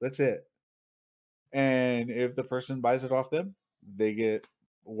job. That's it. And if the person buys it off them, they get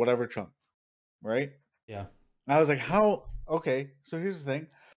whatever chunk, right? Yeah. I was like, how? Okay, so here's the thing.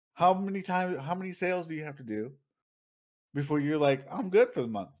 How many sales do you have to do before you're like, I'm good for the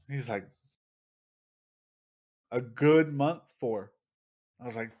month? He's like, a good month for. I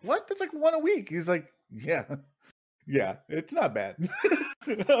was like, what? That's like one a week. He's like, yeah, it's not bad.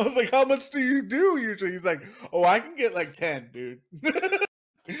 I was like, how much do you do usually? He's like, oh, I can get like 10, dude.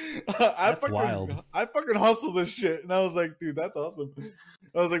 That's wild. I fucking hustle this shit. And I was like, dude, that's awesome.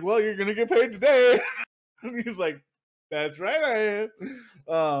 I was like, well, you're gonna get paid today. And he's like, that's right, I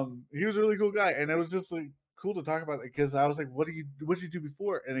am. He was a really cool guy, and it was just like cool to talk about it, because I was like, what did you do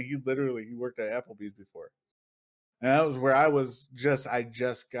before? And he worked at Applebee's before. And that was where I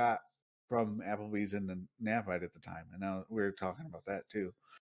just got from Applebee's in the Napite at the time. And now we were talking about that too.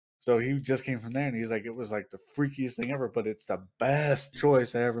 So he just came from there, and he's like, it was like the freakiest thing ever, but it's the best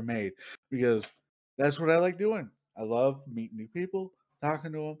choice I ever made, because that's what I like doing. I love meeting new people,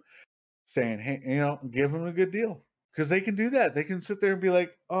 talking to them, saying, hey, give them a good deal. Because they can do that. They can sit there and be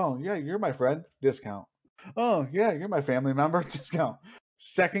like, oh, yeah, you're my friend, discount. Oh, yeah, you're my family member, discount.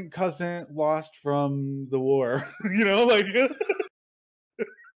 Second cousin lost from the war, like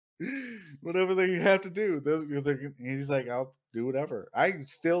whatever they have to do. He's like, I'll do whatever. I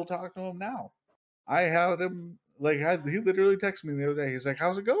still talk to him now. I had him, he literally texted me the other day. He's like,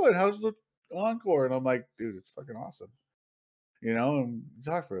 how's it going? How's the encore? And I'm like, dude, it's fucking awesome. And we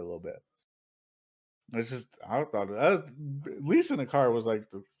talked for a little bit. It's just, I thought leasing a car was like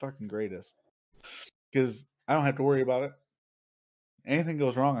the fucking greatest, because I don't have to worry about it. Anything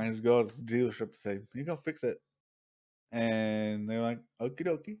goes wrong, I just go to the dealership to say, you go fix it. And they're like, okie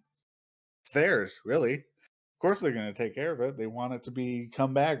dokie. It's theirs, really. Of course they're going to take care of it. They want it to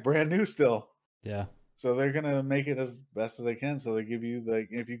come back brand new still. Yeah. So they're going to make it as best as they can. So they give you,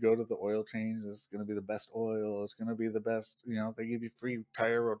 if you go to the oil change, it's going to be the best oil. It's going to be the best, they give you free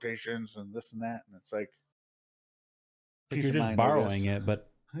tire rotations and this and that. And it's like you're just borrowing it,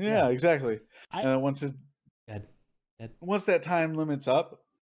 but. Yeah, exactly. And then once that time limit's up,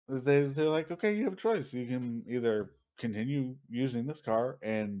 they're like, okay, you have a choice. You can either continue using this car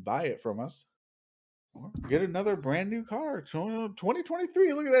and buy it from us, or get another brand new car.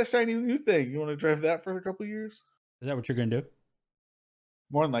 2023. Look at that shiny new thing. You want to drive that for a couple years? Is that what you're going to do?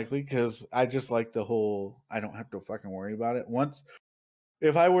 More than likely, because I just like the whole, I don't have to fucking worry about it.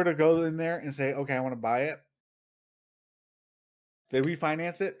 If I were to go in there and say, okay, I want to buy it, they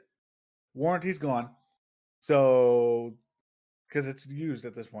refinance it, warranty's gone. So, because it's used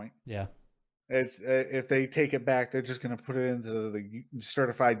at this point. Yeah. It's if they take it back, they're just going to put it into the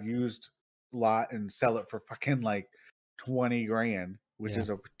certified used lot and sell it for fucking like $20,000, which is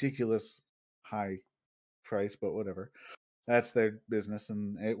a ridiculous high price, but whatever. That's their business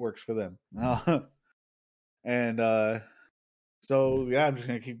and it works for them. And so yeah, I'm just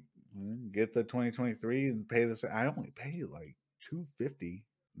going to get the 2023 and pay this. I only pay like $250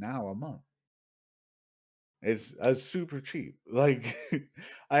 now a month. It's super cheap. Like,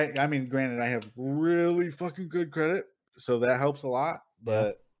 I mean, granted, I have really fucking good credit, so that helps a lot.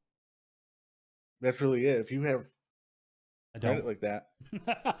 But that's really it. If you have credit like that,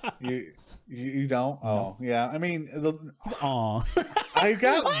 you don't. No. Oh yeah. I mean,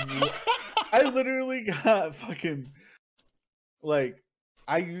 I literally got fucking like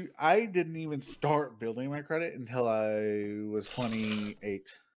I didn't even start building my credit until I was 28.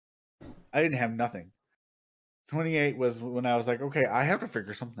 I didn't have nothing. 28 was when I was like, okay, I have to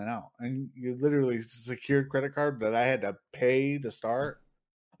figure something out. And you literally secured credit card that I had to pay to start.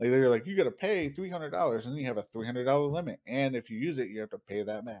 Like they're like, you got to pay $300, and then you have a $300 limit, and if you use it, you have to pay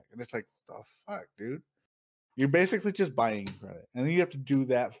that back. And it's like, what the fuck, dude? You're basically just buying credit, and then you have to do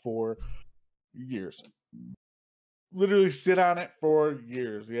that for years. Literally sit on it for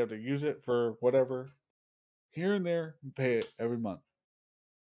years. You have to use it for whatever, here and there, and pay it every month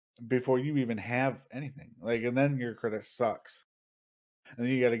before you even have anything. Like, and then your credit sucks, and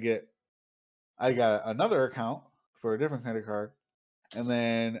then you got to get. I got another account for a different credit card. And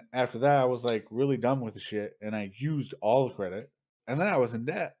then after that, I was like really done with the shit, and I used all the credit. And then I was in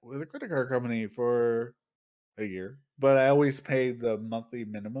debt with a credit card company for a year, but I always paid the monthly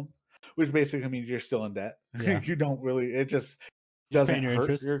minimum, which basically means you're still in debt. Yeah. You don't really. It just doesn't hurt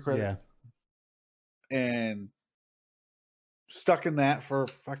interest. your credit. Yeah. And stuck in that for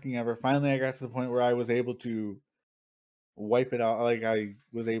fucking ever. Finally, I got to the point where I was able to wipe it out. Like I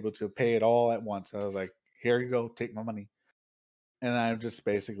was able to pay it all at once. I was like, "Here you go, take my money." And I've just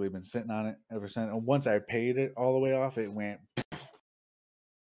basically been sitting on it ever since. And once I paid it all the way off, it went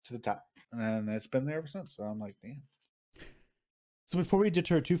to the top. And it's been there ever since. So I'm like, damn. So before we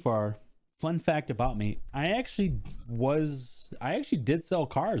deter too far, fun fact about me, I actually did sell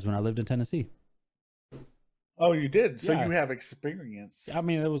cars when I lived in Tennessee. Oh, you did? So Yeah. you have experience. I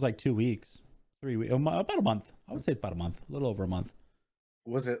mean, it was like 2 weeks, 3 weeks, about a month. I would say it's about a month, a little over a month.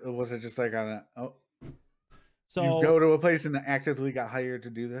 Was it just like on a... Oh. So you go to a place and actively got hired to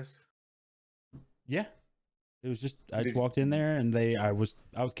do this? Yeah. It was just I just walked in there and I was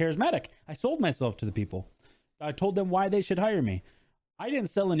charismatic. I sold myself to the people. I told them why they should hire me. I didn't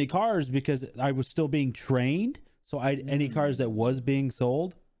sell any cars because I was still being trained. So any cars that was being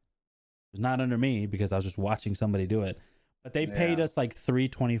sold was not under me because I was just watching somebody do it. But they paid us like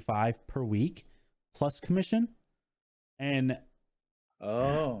 $325 per week plus commission. And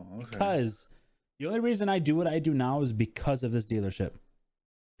because the only reason I do what I do now is because of this dealership.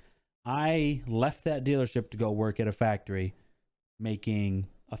 I left that dealership to go work at a factory making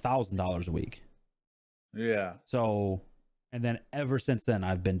 $1,000 a week. Yeah. So, and then ever since then,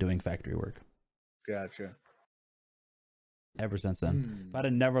 I've been doing factory work. Gotcha. Ever since then. If I'd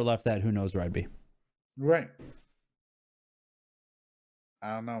have never left that, who knows where I'd be. Right.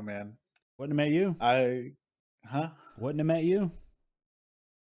 I don't know, man. Wouldn't have met you. Wouldn't have met you.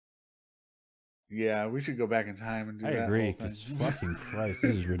 Yeah, we should go back in time and do that. I agree, because fucking Christ,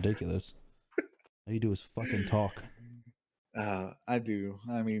 this is ridiculous. All you do is fucking talk. I do.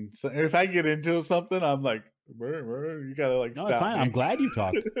 I mean, so if I get into something, I'm like, you gotta like no, stop. It's fine. Me. I'm glad you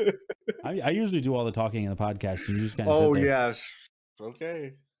talked. I usually do all the talking in the podcast. You just kind of oh yeah,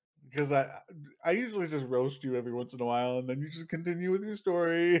 okay. Because I usually just roast you every once in a while, and then you just continue with your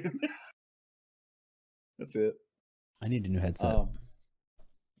story. That's it. I need a new headset.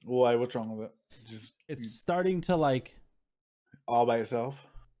 Why? What's wrong with it? It's starting to like all by itself.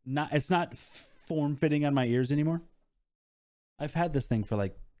 It's not form fitting on my ears anymore. I've had this thing for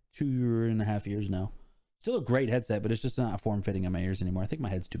like 2.5 years now. Still a great headset, but it's just not form fitting on my ears anymore. I think my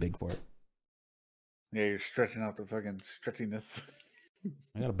head's too big for it. Yeah, you're stretching out the fucking stretchiness.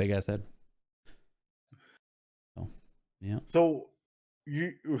 I got a big ass head. Oh, yeah. So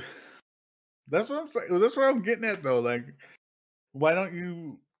that's what I'm saying. That's what I'm getting at though. Like, why don't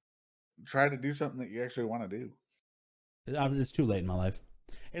you try to do something that you actually want to do? It's too late in my life.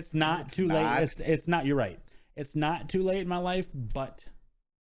 It's not too late. It's not. You're right. It's not too late in my life, but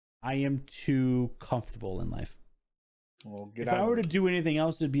I am too comfortable in life. Well, if I were to do anything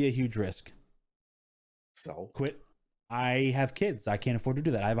else, it'd be a huge risk. So quit. I have kids. I can't afford to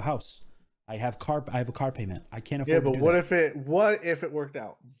do that. I have a house. I have a car payment. I can't afford. Yeah, but what if it worked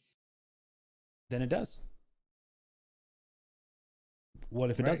out? Then it does.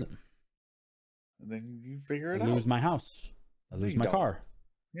 What if it doesn't? Then you figure it out. I lose my house. I lose my car.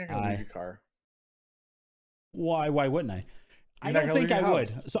 You're not gonna lose your car. Why wouldn't I? I don't think I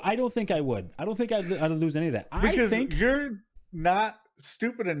would. So I don't think I would. I don't think I'd lose any of that. Because you're not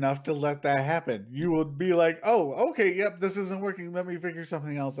stupid enough to let that happen. You would be like, oh, okay, yep, this isn't working. Let me figure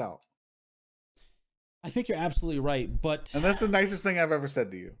something else out. I think you're absolutely right, and that's the nicest thing I've ever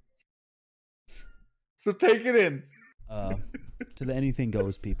said to you. So take it in. To the anything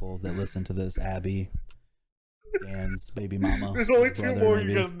goes people that listen to this, Abby, Dan's baby mama. There's only two more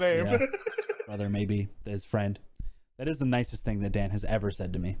you gotta name. Yeah, brother, maybe his friend. That is the nicest thing that Dan has ever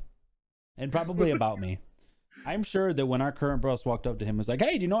said to me, and probably about me. I'm sure that when our current boss walked up to him, was like,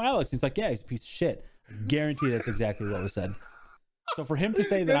 "Hey, do you know Alex?" He's like, "Yeah, he's a piece of shit." Guarantee that's exactly what was said. So for him to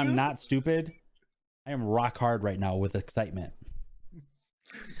say that I'm not stupid, I am rock hard right now with excitement.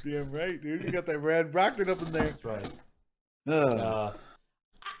 Damn right, dude. You got that red rocket up in there. That's right.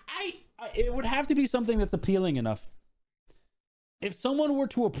 It would have to be something that's appealing enough. If someone were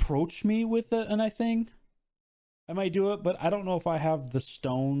to approach me with a thing, I might do it, but I don't know if I have the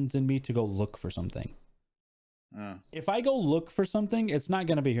stones in me to go look for something. If I go look for something, it's not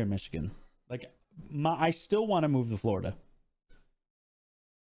going to be here in Michigan. Like, I still want to move to Florida.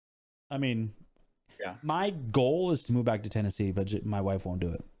 I mean, yeah. My goal is to move back to Tennessee, but my wife won't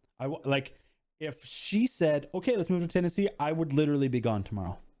do it. If she said, okay, let's move to Tennessee, I would literally be gone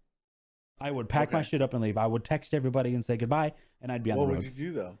tomorrow. I would pack my shit up and leave. I would text everybody and say goodbye, and I'd be on the road. What would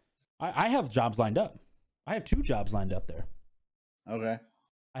you do, though? I have jobs lined up. I have 2 jobs lined up there. Okay.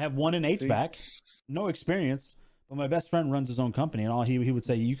 I have one in HVAC, no experience, but my best friend runs his own company, and all he would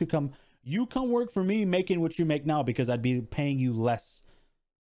say, you come work for me making what you make now, because I'd be paying you less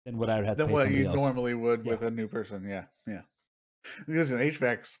than what I would have to pay somebody else. Than what you normally would with a new person. Yeah. Because an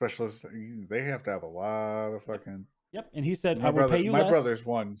HVAC specialist, they have to have a lot of fucking... Yep, and he said, I would pay you less. My brother's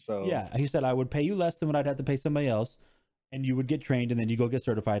one, so... Yeah, he said, I would pay you less than what I'd have to pay somebody else, and you would get trained, and then you go get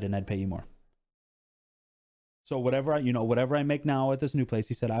certified, and I'd pay you more. So whatever I make now at this new place,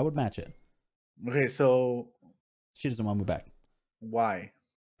 he said I would match it. Okay, so... She doesn't want to move back. Why?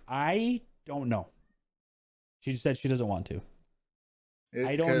 I don't know. She said she doesn't want to.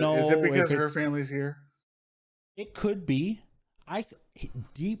 I don't know. Is it because her family's here? It could be.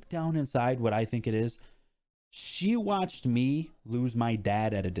 Deep down inside, what I think it is, she watched me lose my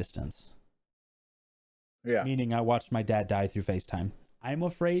dad at a distance. Yeah. Meaning I watched my dad die through FaceTime. I'm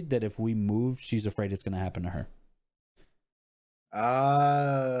afraid that if we move, she's afraid it's going to happen to her.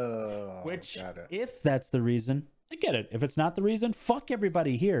 Oh. Which, if that's the reason, I get it. If it's not the reason, fuck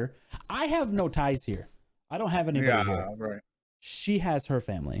everybody here. I have no ties here. I don't have anybody here. Right. She has her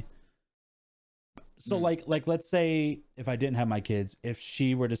family. So like let's say if I didn't have my kids, if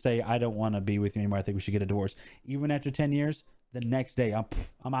she were to say, I don't want to be with you anymore, I think we should get a divorce. Even after 10 years, the next day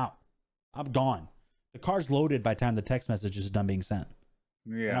I'm out. I'm gone. The car's loaded by the time the text message is done being sent.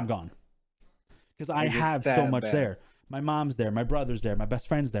 Yeah. And I'm gone. Because I have so much there. My mom's there. My brother's there. My best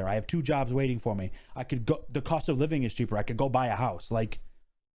friend's there. I have 2 jobs waiting for me. I could go. The cost of living is cheaper. I could go buy a house. Like,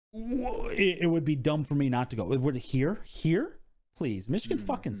 it would be dumb for me not to go. Would here? Please. Michigan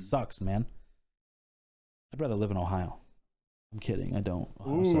fucking sucks, man. I'd rather live in Ohio. I'm kidding. I don't.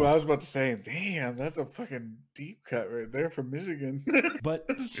 Ooh, I was about to say, damn, that's a fucking deep cut right there from Michigan. But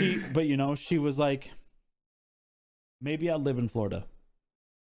she was like, maybe I'll live in Florida.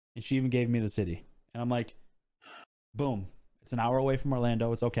 And she even gave me the city. And I'm like, boom. It's an hour away from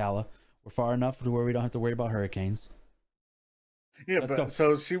Orlando. It's Ocala. We're far enough to where we don't have to worry about hurricanes. Yeah,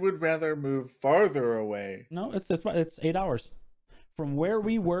 so she would rather move farther away. No, it's 8 hours. From where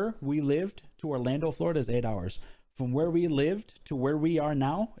we lived to Orlando, Florida is 8 hours. From where we lived to where we are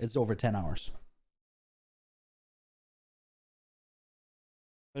now is over 10 hours.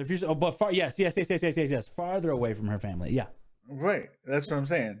 But if you're yes, farther away from her family. Yeah. Right. That's what I'm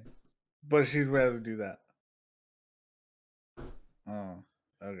saying. But she'd rather do that. Oh,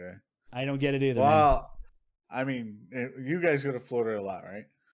 okay. I don't get it either. Well, I mean, you guys go to Florida a lot, right?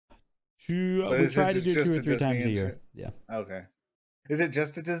 We try to do 2 or 3 times a year. Yeah. Okay. Is it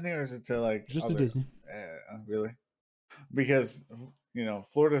just to Disney or is it to like just to Disney? Really? Because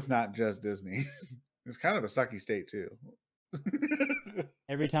Florida's not just Disney. It's kind of a sucky state too.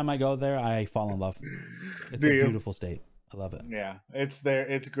 Every time I go there, I fall in love. It's a beautiful state. I love it. Yeah, it's there.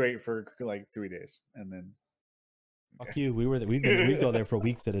 It's great for like 3 days, and then. Fuck you. We go there for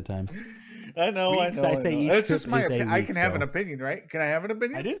weeks at a time. I know. Weeks, I say know. It's just my opinion. I can have an opinion, right? Can I have an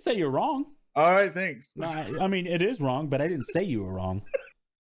opinion? I didn't say you're wrong. All right, thanks. No, I mean, it is wrong, but I didn't say you were wrong.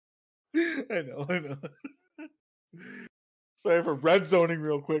 I know. Sorry for red zoning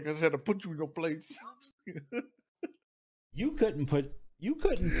real quick. I just had to put you in your place. You couldn't put your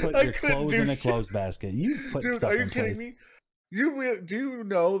clothes in a clothes basket. You put Dude, stuff are you in kidding place. me? Do you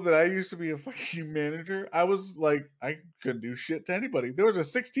know that I used to be a fucking manager? I was like, I couldn't do shit to anybody. There was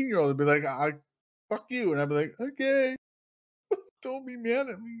a 16-year-old who'd be like, I fuck you. And I'd be like, okay. Don't be mad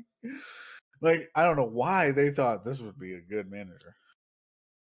at me. Like, I don't know why they thought this would be a good manager.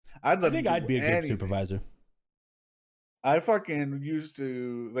 I think I'd be a good supervisor. I fucking used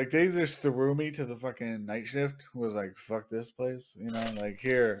to, like, they just threw me to the fucking night shift. Was like, fuck this place. Like,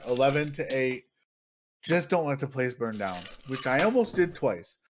 here, 11 to 8. Just don't let the place burn down. Which I almost did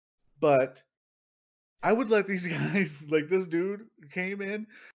twice. But I would let these guys, like, this dude came in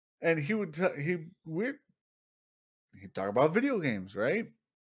and he would, he'd talk about video games, right?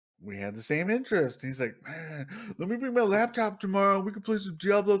 we had the same interest. He's like, man, let me bring my laptop tomorrow. We can play some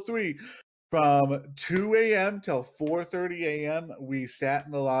Diablo 3. From 2 a.m. till 4:30 a.m., we sat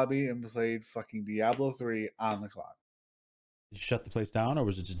in the lobby and played fucking Diablo 3 on the clock. Did you shut the place down, or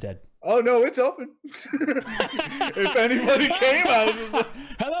was it just dead? Oh, no, it's open. If anybody came, I was just like,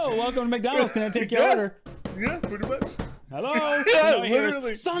 hello, welcome to McDonald's. Can I take your order? Yeah, pretty much. Hello? Yeah,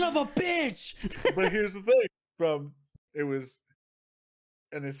 literally. Son of a bitch! But here's the thing. It was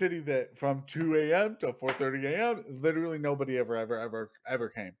in a city that from 2 a.m. to 4:30 a.m., literally nobody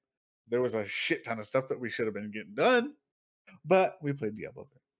ever came. There was a shit ton of stuff that we should have been getting done, but we played Diablo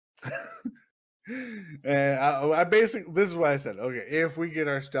 3. And I basically, this is why I said, okay, if we get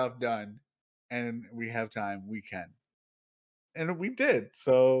our stuff done and we have time, we can. And we did,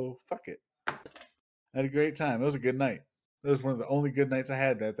 so fuck it. I had a great time. It was a good night. It was one of the only good nights I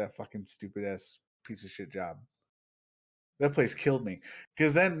had at that fucking stupid ass piece of shit job. That place killed me.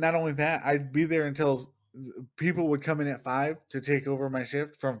 Because then, not only that, I'd be there until people would come in at 5 to take over my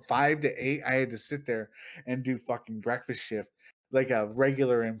shift. From 5 to 8, I had to sit there and do fucking breakfast shift like a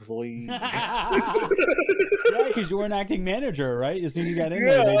regular employee. Yeah, because you were an acting manager, right? As soon as you got in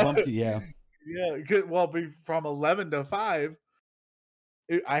there, they bumped you. Yeah. Yeah. Well, from 11 to 5,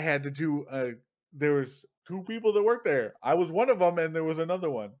 I had to do. There was 2 people that worked there. I was one of them, and there was another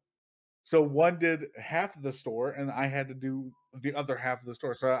one. So one did half of the store, and I had to do the other half of the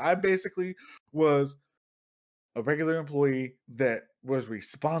store. So I basically was a regular employee that was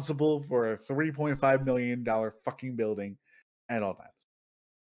responsible for a $3.5 million fucking building at all times.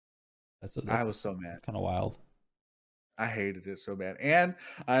 I was so mad. That's kind of wild. I hated it so bad. And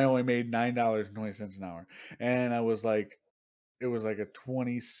I only made $9.20 an hour. And I was like, it was like a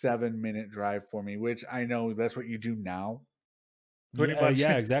 27-minute drive for me, which I know that's what you do now. Pretty much.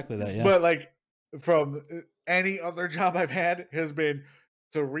 Yeah, exactly that. Yeah. But like from any other job I've had has been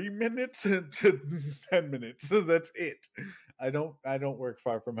 3 minutes to 10 minutes. So that's it. I don't work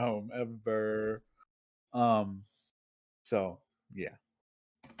far from home ever. So yeah.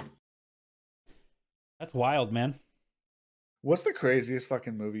 That's wild, man. What's the craziest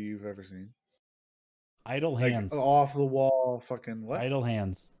fucking movie you've ever seen? Idle Hands. Off the wall fucking what? Idle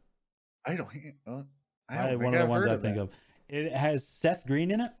Hands. Idle Hands. One of the ones I think of. It has Seth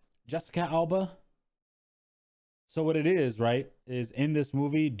Green in it, Jessica Alba. So what it is, right, is in this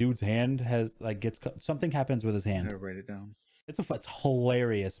movie, dude's hand has gets something happens with his hand. I write it down. It's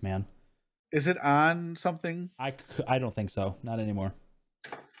hilarious, man. Is it on something? I don't think so. Not anymore.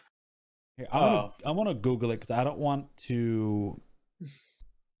 Here, I want to Google it because I don't want to.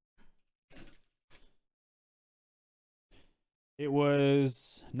 It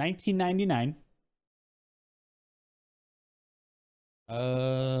was 1999.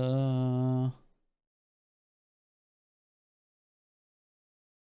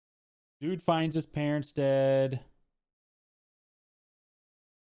 Dude finds his parents dead.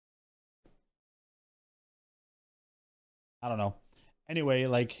 I don't know. Anyway,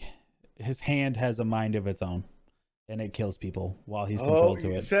 his hand has a mind of its own, and it kills people while he's controlled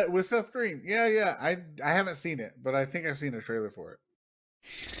to it. With Seth Green. Yeah. I haven't seen it, but I think I've seen a trailer for it.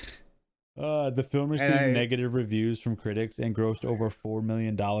 The film received negative reviews from critics and grossed over $4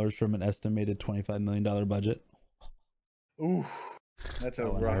 million from an estimated $25 million budget. Ooh, that's a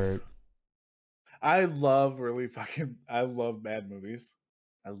rough. Hurt. I love bad movies.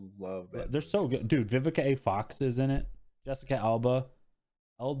 I love bad. They're so good, dude. Vivica A. Fox is in it. Jessica Alba,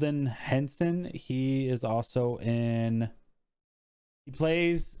 Eldon Henson. He is also in.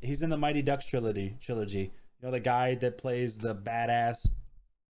 He's in the Mighty Ducks trilogy. You know the guy that plays the badass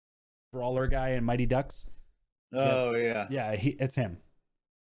brawler guy in Mighty Ducks. Oh yeah. It's him.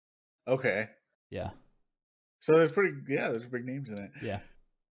 Okay. Yeah. So there's big names in it. Yeah.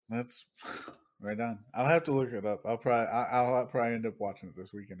 That's right on. I'll have to look it up. I'll probably end up watching it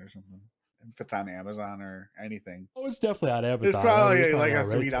this weekend or something. If it's on Amazon or anything. Oh, it's definitely on Amazon. It's probably like a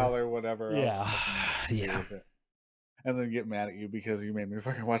 $3 whatever. Yeah. Yeah. And then get mad at you because you made me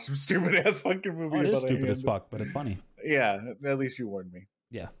fucking watch some stupid ass fucking movie. It is stupid as fuck, but it's funny. Yeah, at least you warned me.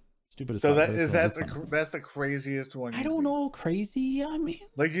 Yeah. Stupid as fuck. So that's the craziest one. I don't know, crazy. I mean,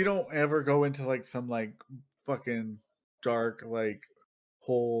 you don't ever go into some fucking dark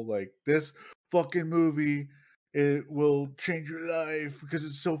hole this fucking movie. It will change your life because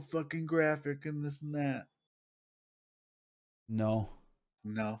it's so fucking graphic and this and that. No.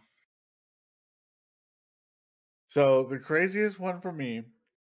 So the craziest one for me,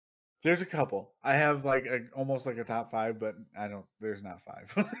 there's a couple. I have almost a top 5, but there's not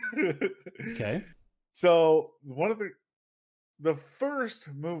 5. Okay. So one of the first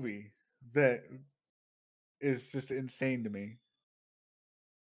movie that is just insane to me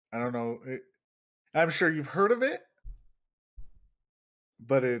I don't know. I'm sure you've heard of it,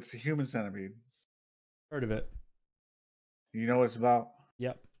 but it's a Human Centipede. Heard of it. You know what it's about?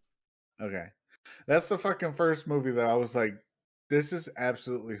 Yep. Okay. That's the fucking first movie that I was like, this is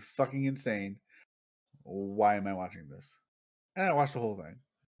absolutely fucking insane. Why am I watching this? And I watched the whole thing.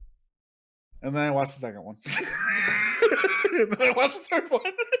 And then I watched the second one. And then I watched the third one.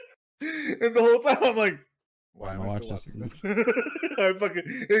 And the whole time I'm like, why am I still watching this?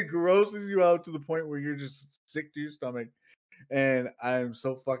 It grosses you out to the point where you're just sick to your stomach. And I'm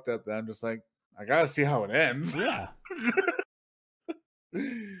so fucked up that I'm just like, I gotta see how it ends. Yeah.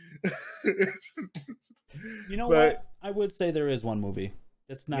 You know what? I would say there is one movie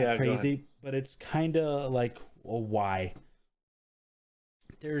that's not crazy, but it's kind of like, well, why?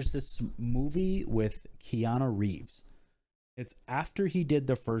 There's this movie with Keanu Reeves. It's after he did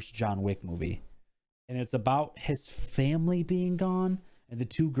the first John Wick movie. And it's about his family being gone, and the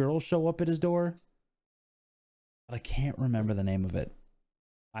two girls show up at his door. But I can't remember the name of it.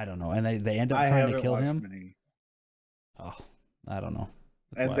 I don't know. And they end up trying to kill him. Many. Oh, I don't know.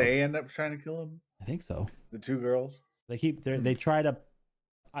 That's wild. They end up trying to kill him? I think so. The two girls? They try to...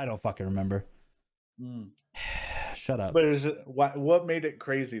 I don't fucking remember. Shut up. But is it, what made it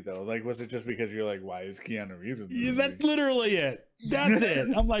crazy though? Like, was it just because you're like, why is Keanu Reeves in this movie? That's literally it. That's it.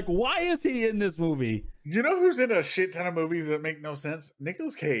 I'm like, why is he in this movie? You know who's in a shit ton of movies that make no sense?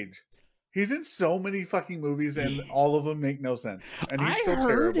 Nicolas Cage. He's in so many fucking movies and all of them make no sense. And he's so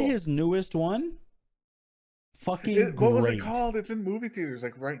terrible. His newest one. Fucking great. What was it called? It's in movie theaters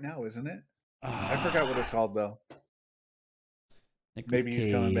like right now, isn't it? I forgot what it's called though. Maybe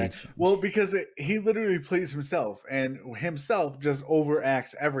he's coming back. Well, because he literally plays himself, and himself just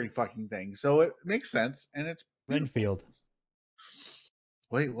overacts every fucking thing. So it makes sense, and it's Renfield.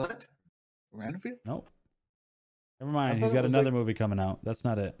 Wait, what? Renfield? Nope. Never mind. He's got another movie coming out. That's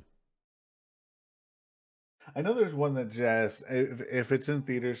not it. I know there's one that just if it's in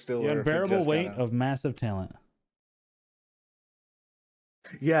theaters still. The Unbearable Weight of Massive Talent.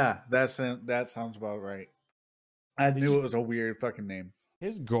 Yeah, that sounds about right. I knew it was a weird fucking name.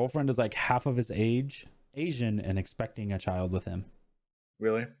 His girlfriend is like half of his age, Asian, and expecting a child with him.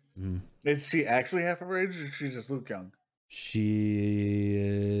 Really? Is she actually half of her age, or is she just Luke Young? She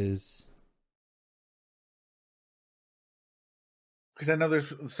is. Because I know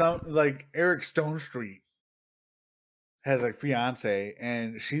there's some, like, Eric Stone Street has a fiance,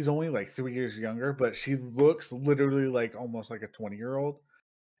 and she's only like 3 years younger, but she looks literally like almost like a 20-year-old.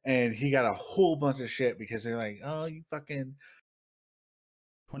 And he got a whole bunch of shit because they're like, "Oh, you fucking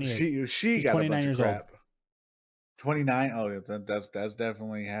 28." She got 29 a bunch years of crap. Old. 29. Oh, yeah, that's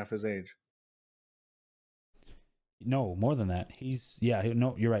definitely half his age. No, more than that.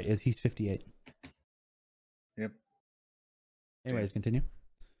 No, you're right. He's 58. Yep. Anyways, continue.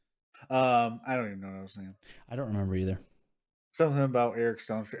 I don't even know what I was saying. I don't remember either. Something about Eric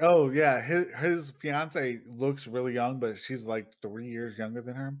Stone Street. Oh yeah, his fiance looks really young, but she's like 3 years younger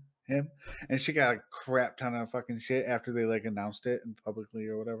than him, and she got a crap ton of fucking shit after they like announced it and publicly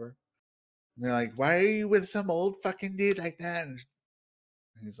or whatever. And they're like, "Why are you with some old fucking dude like that?" And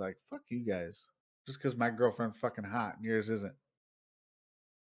he's like, "Fuck you guys, just because my girlfriend's fucking hot and yours isn't,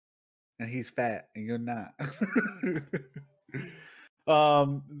 and he's fat and you're not."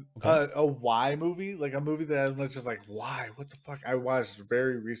 Okay. A why movie, like a movie that I'm just like, why? What the fuck? I watched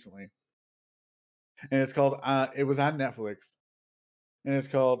very recently, and it's called. It was on Netflix, and it's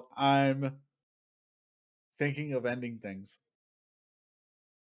called "I'm Thinking of Ending Things."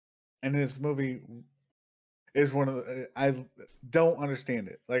 And this movie is one of the. I don't understand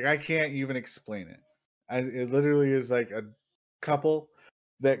it. Like I can't even explain it. It literally is like a couple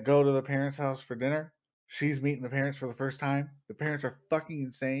that go to the parents' house for dinner. She's meeting the parents for the first time. The parents are fucking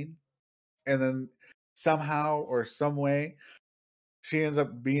insane. And then somehow or some way, she ends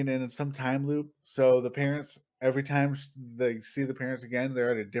up being in some time loop. So the parents, every time they see the parents again,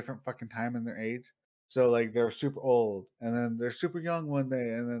 they're at a different fucking time in their age. So like they're super old, and then they're super young one day,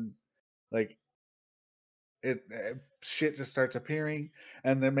 and then like it shit just starts appearing,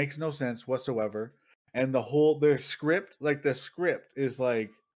 and that makes no sense whatsoever. And the script is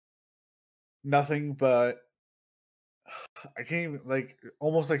like nothing but I can't even like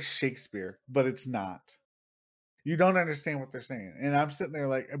almost like Shakespeare, but it's not. You don't understand what they're saying. And I'm sitting there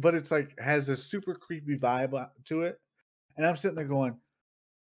like, but it's like has this super creepy vibe to it. And I'm sitting there going,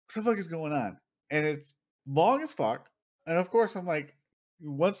 what the fuck is going on? And it's long as fuck. And of course I'm like,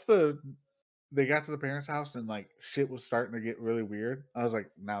 once they got to the parents' house and like shit was starting to get really weird, I was like,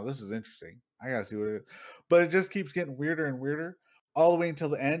 now this is interesting. I gotta see what it is. But it just keeps getting weirder and weirder all the way until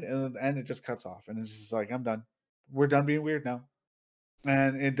the end, and at the end it just cuts off. And it's just like, I'm done. We're done being weird now.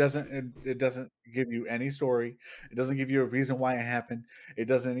 And it doesn't give you any story. It doesn't give you a reason why it happened. It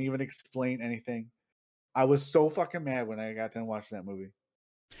doesn't even explain anything. I was so fucking mad when I got done watching that movie.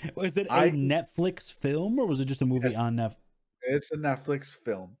 Was it a Netflix film or was it just a movie on Netflix? It's a Netflix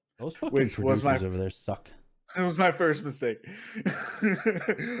film. Those fucking producers over there suck. It was my first mistake.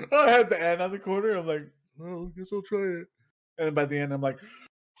 I had the end on the corner. I'm like, well, I guess I'll try it. And by the end, I'm like,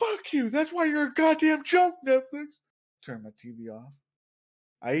 fuck you. That's why you're a goddamn joke, Netflix. Turn my TV off.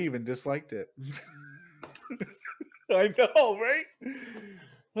 I even disliked it. I know, right?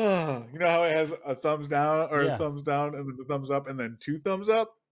 You know how it has a thumbs down or a thumbs down and then the thumbs up and then 2 thumbs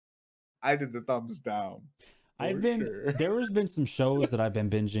up? I did the thumbs down. There has been some shows that I've been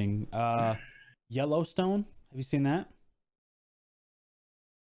binging. Yellowstone. Have you seen that?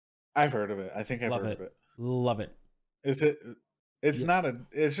 I've heard of it. I think I've heard of it. Love it. Is it? It's not a.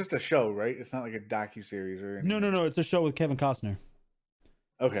 It's just a show, right? It's not like a docuseries or anything. No. It's a show with Kevin Costner.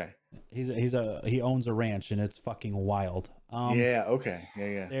 Okay. He owns a ranch and it's fucking wild. Yeah. Okay.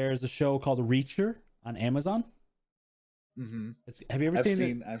 Yeah. There's a show called Reacher on Amazon. Mm-hmm. Have you ever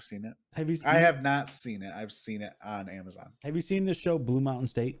seen it? I've seen it. I have not seen it. I've seen it on Amazon. Have you seen the show Blue Mountain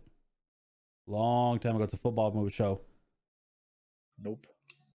State? Long time ago. It's a football movie show. Nope.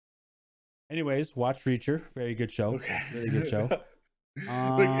 Anyways, watch Reacher. Very good show. Okay. Very good show.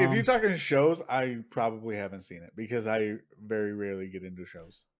 Like if you're talking shows, I probably haven't seen it because I very rarely get into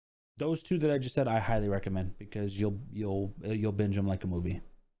shows. Those two that I just said, I highly recommend because you'll binge them like a movie.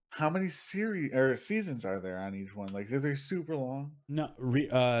 How many series or seasons are there on each one? Like, are they super long? No,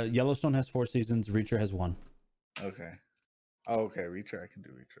 Yellowstone has 4 seasons. Reacher has 1. Okay. Oh, okay, Reacher. I can do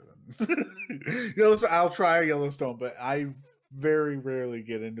Reacher then. Yellowstone. I'll try Yellowstone, but I very rarely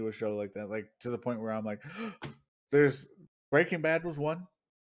get into a show like that. Like to the point where I'm like, there's Breaking Bad was one.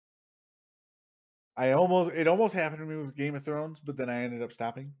 It almost happened to me with Game of Thrones, but then I ended up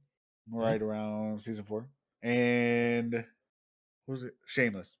stopping right around season 4. And what was it?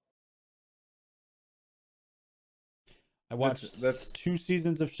 Shameless. I watched 2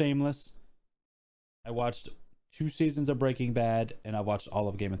 seasons of Shameless. I watched 2 seasons of Breaking Bad, and I watched all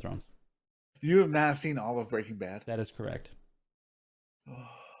of Game of Thrones. You have not seen all of Breaking Bad? That is correct.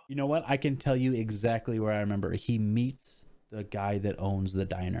 You know what? I can tell you exactly where I remember. He meets the guy that owns the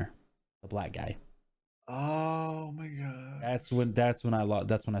diner, the black guy. Oh my god! That's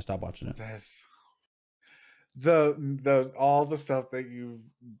when I stopped watching it. That's the all the stuff that you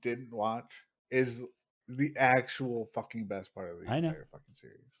didn't watch is the actual fucking best part of the entire fucking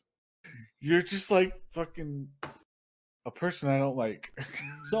series. You're just like fucking a person I don't like.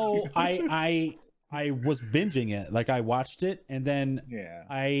 So I was binging it. Like I watched it and then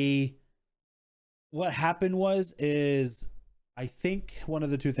what happened is I think one of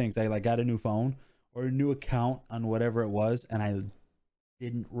the two things, I like got a new phone or a new account on whatever it was, and I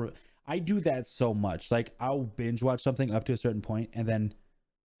didn't I do that so much. Like I'll binge watch something up to a certain point and then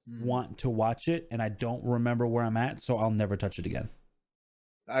want to watch it and I don't remember where I'm at, so I'll never touch it again.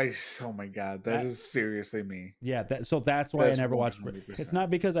 Oh my god, that is seriously me. Yeah, that's why I never watched it. It's not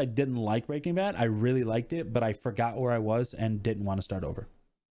because I didn't like Breaking Bad. I really liked it, but I forgot where I was and didn't want to start over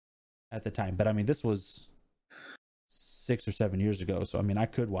at the time. But I mean, this was 6 or 7 years ago, so I mean, I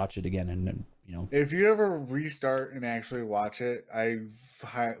could watch it again and If you ever restart and actually watch it,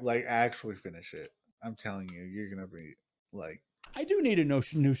 actually finish it. I'm telling you, you're gonna be like. I do need a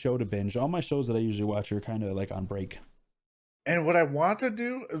new show to binge. All my shows that I usually watch are kind of like on break. And what I want to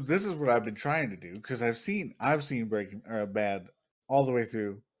do, this is what I've been trying to do, because I've seen Breaking Bad all the way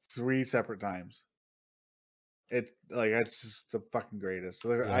through 3 separate times. It's just the fucking greatest.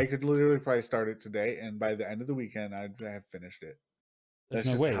 So I could literally probably start it today, and by the end of the weekend, I'd have finished it. There's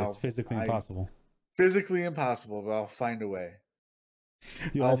no way. It's physically impossible. Physically impossible, but I'll find a way.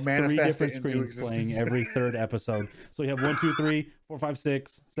 You'll have 3 different screens playing every 3rd episode. So you have 1, 2, 3, 4, 5,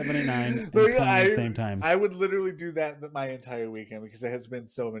 6, 7, 8, 9 and playing at the same time. I would literally do that my entire weekend because it has been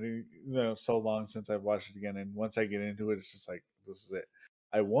so long since I've watched it again. And once I get into it, it's just like, this is it.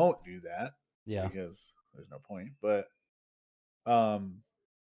 I won't do that. Yeah. Because there's no point. But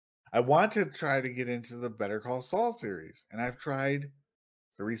I want to try to get into the Better Call Saul series. And I've tried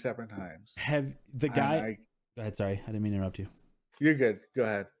 3 separate times. Have the guy... Go ahead, sorry. I didn't mean to interrupt you. You're good. Go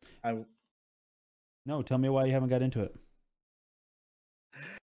ahead. No, tell me why you haven't got into it.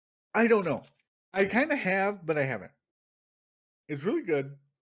 I don't know. I kind of have, but I haven't. It's really good.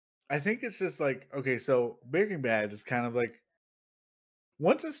 I think it's just like, okay, so Breaking Bad is kind of like,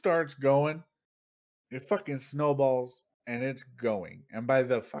 once it starts going, it fucking snowballs and it's going. And by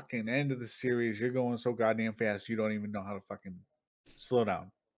the fucking end of the series, you're going so goddamn fast, you don't even know how to fucking slow down.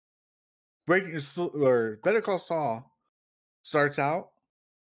 Better Call Saul starts out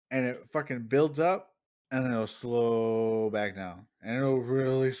and it fucking builds up and then it'll slow back down and it'll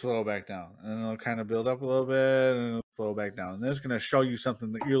really slow back down and then it'll kind of build up a little bit and it'll slow back down. And then it's going to show you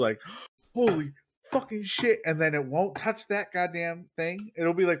something that you're like, holy fucking shit. And then it won't touch that goddamn thing.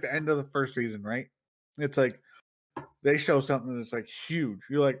 It'll be like the end of the first season, right? It's like they show something that's like huge.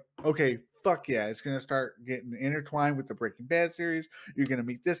 You're like, okay, fuck yeah, it's gonna start getting intertwined with the Breaking Bad series. You're gonna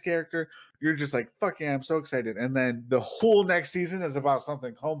meet this character. You're just like, fuck yeah, I'm so excited. And then the whole next season is about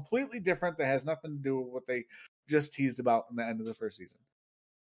something completely different that has nothing to do with what they just teased about in the end of the first season.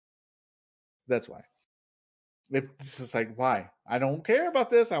 That's why. It's just like, why? I don't care about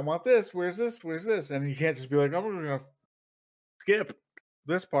this. I want this. Where's this? Where's this? And you can't just be like, I'm gonna skip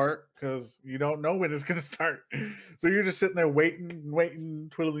this part because you don't know when it's going to start. So you're just sitting there waiting,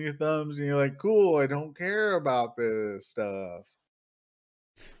 twiddling your thumbs, and you're like, cool, I don't care about this stuff.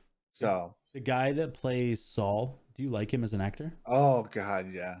 So the guy that plays Saul, do you like him as an actor? Oh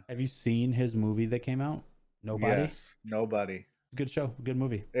God, yeah. Have you seen his movie that came out? Nobody? Yes, Nobody. Good show, good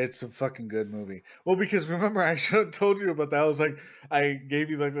movie. It's a fucking good movie. Well, because remember I should have told you about that. I was like, I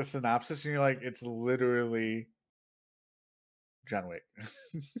gave you like the synopsis and you're like, it's literally John Wick.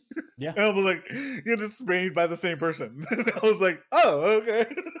 Yeah. And I was like, it's made by the same person. And I was like, oh, okay.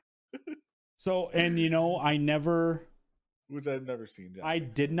 So, and I never... Which I've never seen. I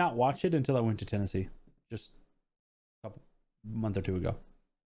did not watch it until I went to Tennessee. Just a month or two ago.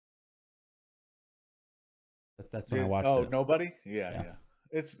 That's when I watched it. Oh, Nobody? Yeah.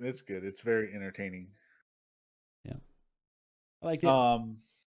 It's good. It's very entertaining. Yeah. I liked it.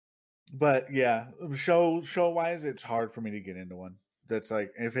 But yeah, show wise, it's hard for me to get into one. That's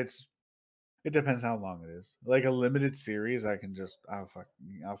like it depends how long it is. Like a limited series, I'll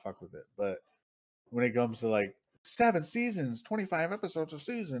fuck with it. But when it comes to like 7 seasons, 25 episodes a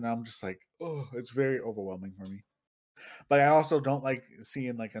season, I'm just like, oh, it's very overwhelming for me. But I also don't like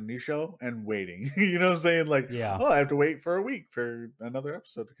seeing like a new show and waiting. You know what I'm saying? Like, yeah. Oh, I have to wait for a week for another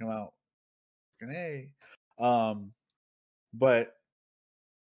episode to come out. Hey. But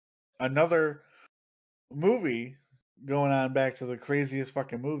another movie going on back to the craziest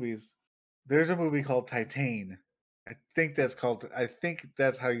fucking movies. There's a movie called Titane. I think that's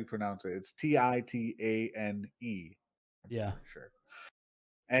how you pronounce it. It's Titane. Yeah. Sure.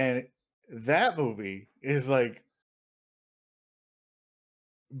 And that movie is like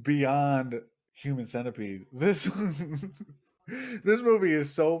beyond Human Centipede. This movie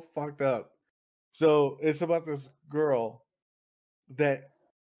is so fucked up. So it's about this girl that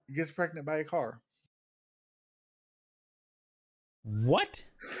gets pregnant by a car. What?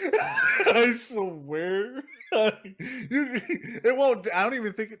 I swear. It won't. I don't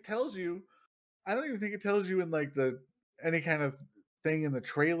even think it tells you. I don't even think it tells you in like any kind of thing in the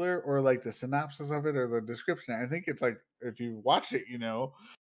trailer or like the synopsis of it or the description. I think it's like if you watch it,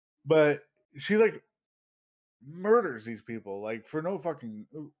 But she like murders these people like for no fucking.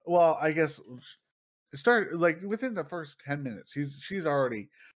 Well, I guess it started like within the first 10 minutes. She's already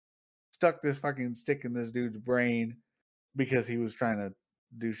stuck this fucking stick in this dude's brain because he was trying to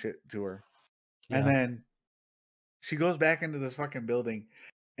do shit to her. Yeah. And then she goes back into this fucking building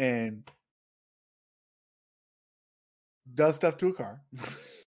and does stuff to a car.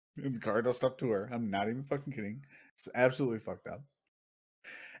 And the car does stuff to her. I'm not even fucking kidding. It's absolutely fucked up.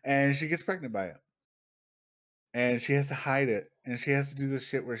 And she gets pregnant by it. And she has to hide it. And she has to do this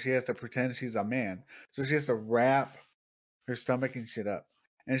shit where she has to pretend she's a man. So she has to wrap her stomach and shit up.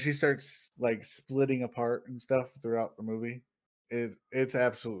 And she starts like splitting apart and stuff throughout the movie. It's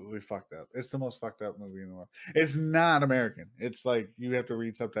absolutely fucked up. It's the most fucked up movie in the world. It's not American. It's like you have to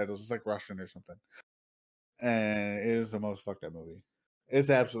read subtitles. It's like Russian or something. And it is the most fucked up movie. It's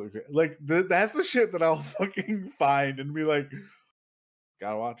absolutely great. Like that's the shit that I'll fucking find and be like,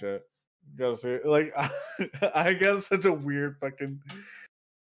 gotta watch it. Gotta see it. Like I got such a weird fucking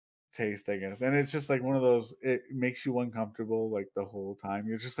taste, I guess. And it's just like one of those, it makes you uncomfortable like the whole time.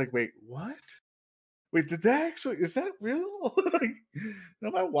 You're just like, wait, what? Wait, is that real? Like,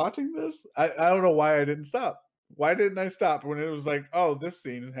 am I watching this? I don't know why I didn't stop. Why didn't I stop when it was like, oh, this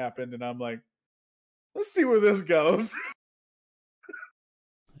scene happened, and I'm like, let's see where this goes.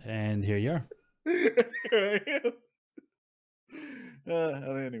 And here you are. Here I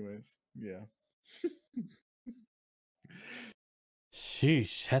am. Anyways, yeah.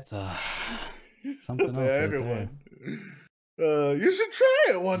 Sheesh, that's something else right there. You should try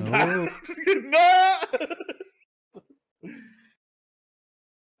it one time. No.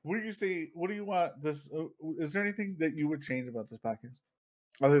 What do you say? What do you want? This is there anything that you would change about this podcast,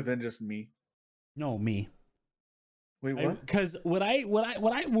 other than just me? No, me. Wait, what? Because when I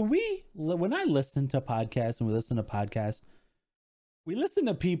listen to podcasts and we listen to podcasts, we listen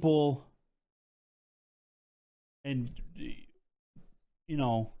to people, and you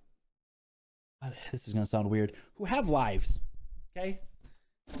know, this is gonna sound weird, who have lives, okay?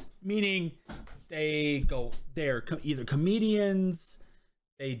 Meaning they're either comedians,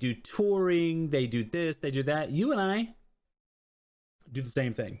 they do touring, they do this, they do that. You and I do the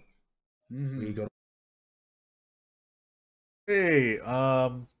same thing. Mm-hmm. We go. Hey,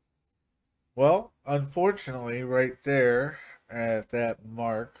 well, unfortunately, right there at that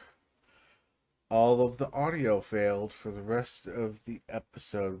mark, all of the audio failed for the rest of the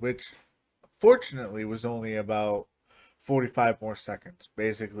episode, which fortunately was only about 45 more seconds.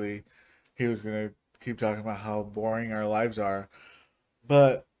 Basically, he was going to keep talking about how boring our lives are,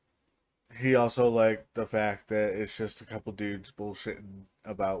 but he also liked the fact that it's just a couple dudes bullshitting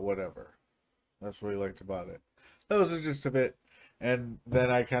about whatever. That's what he liked about it. That was the gist of it. And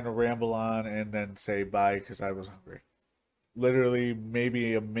then I kind of ramble on and then say bye because I was hungry. Literally,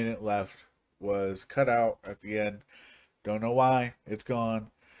 maybe a minute left was cut out at the end. Don't know why. It's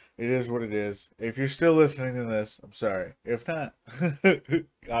gone. It is what it is. If you're still listening to this, I'm sorry. If not,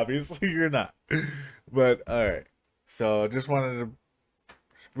 obviously you're not. But, alright. So, just wanted to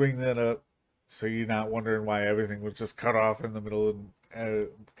bring that up so you're not wondering why everything was just cut off in the middle of a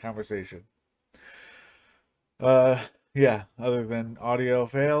conversation. Yeah, other than audio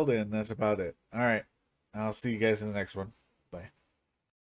failed, and that's about it. Alright. I'll see you guys in the next one.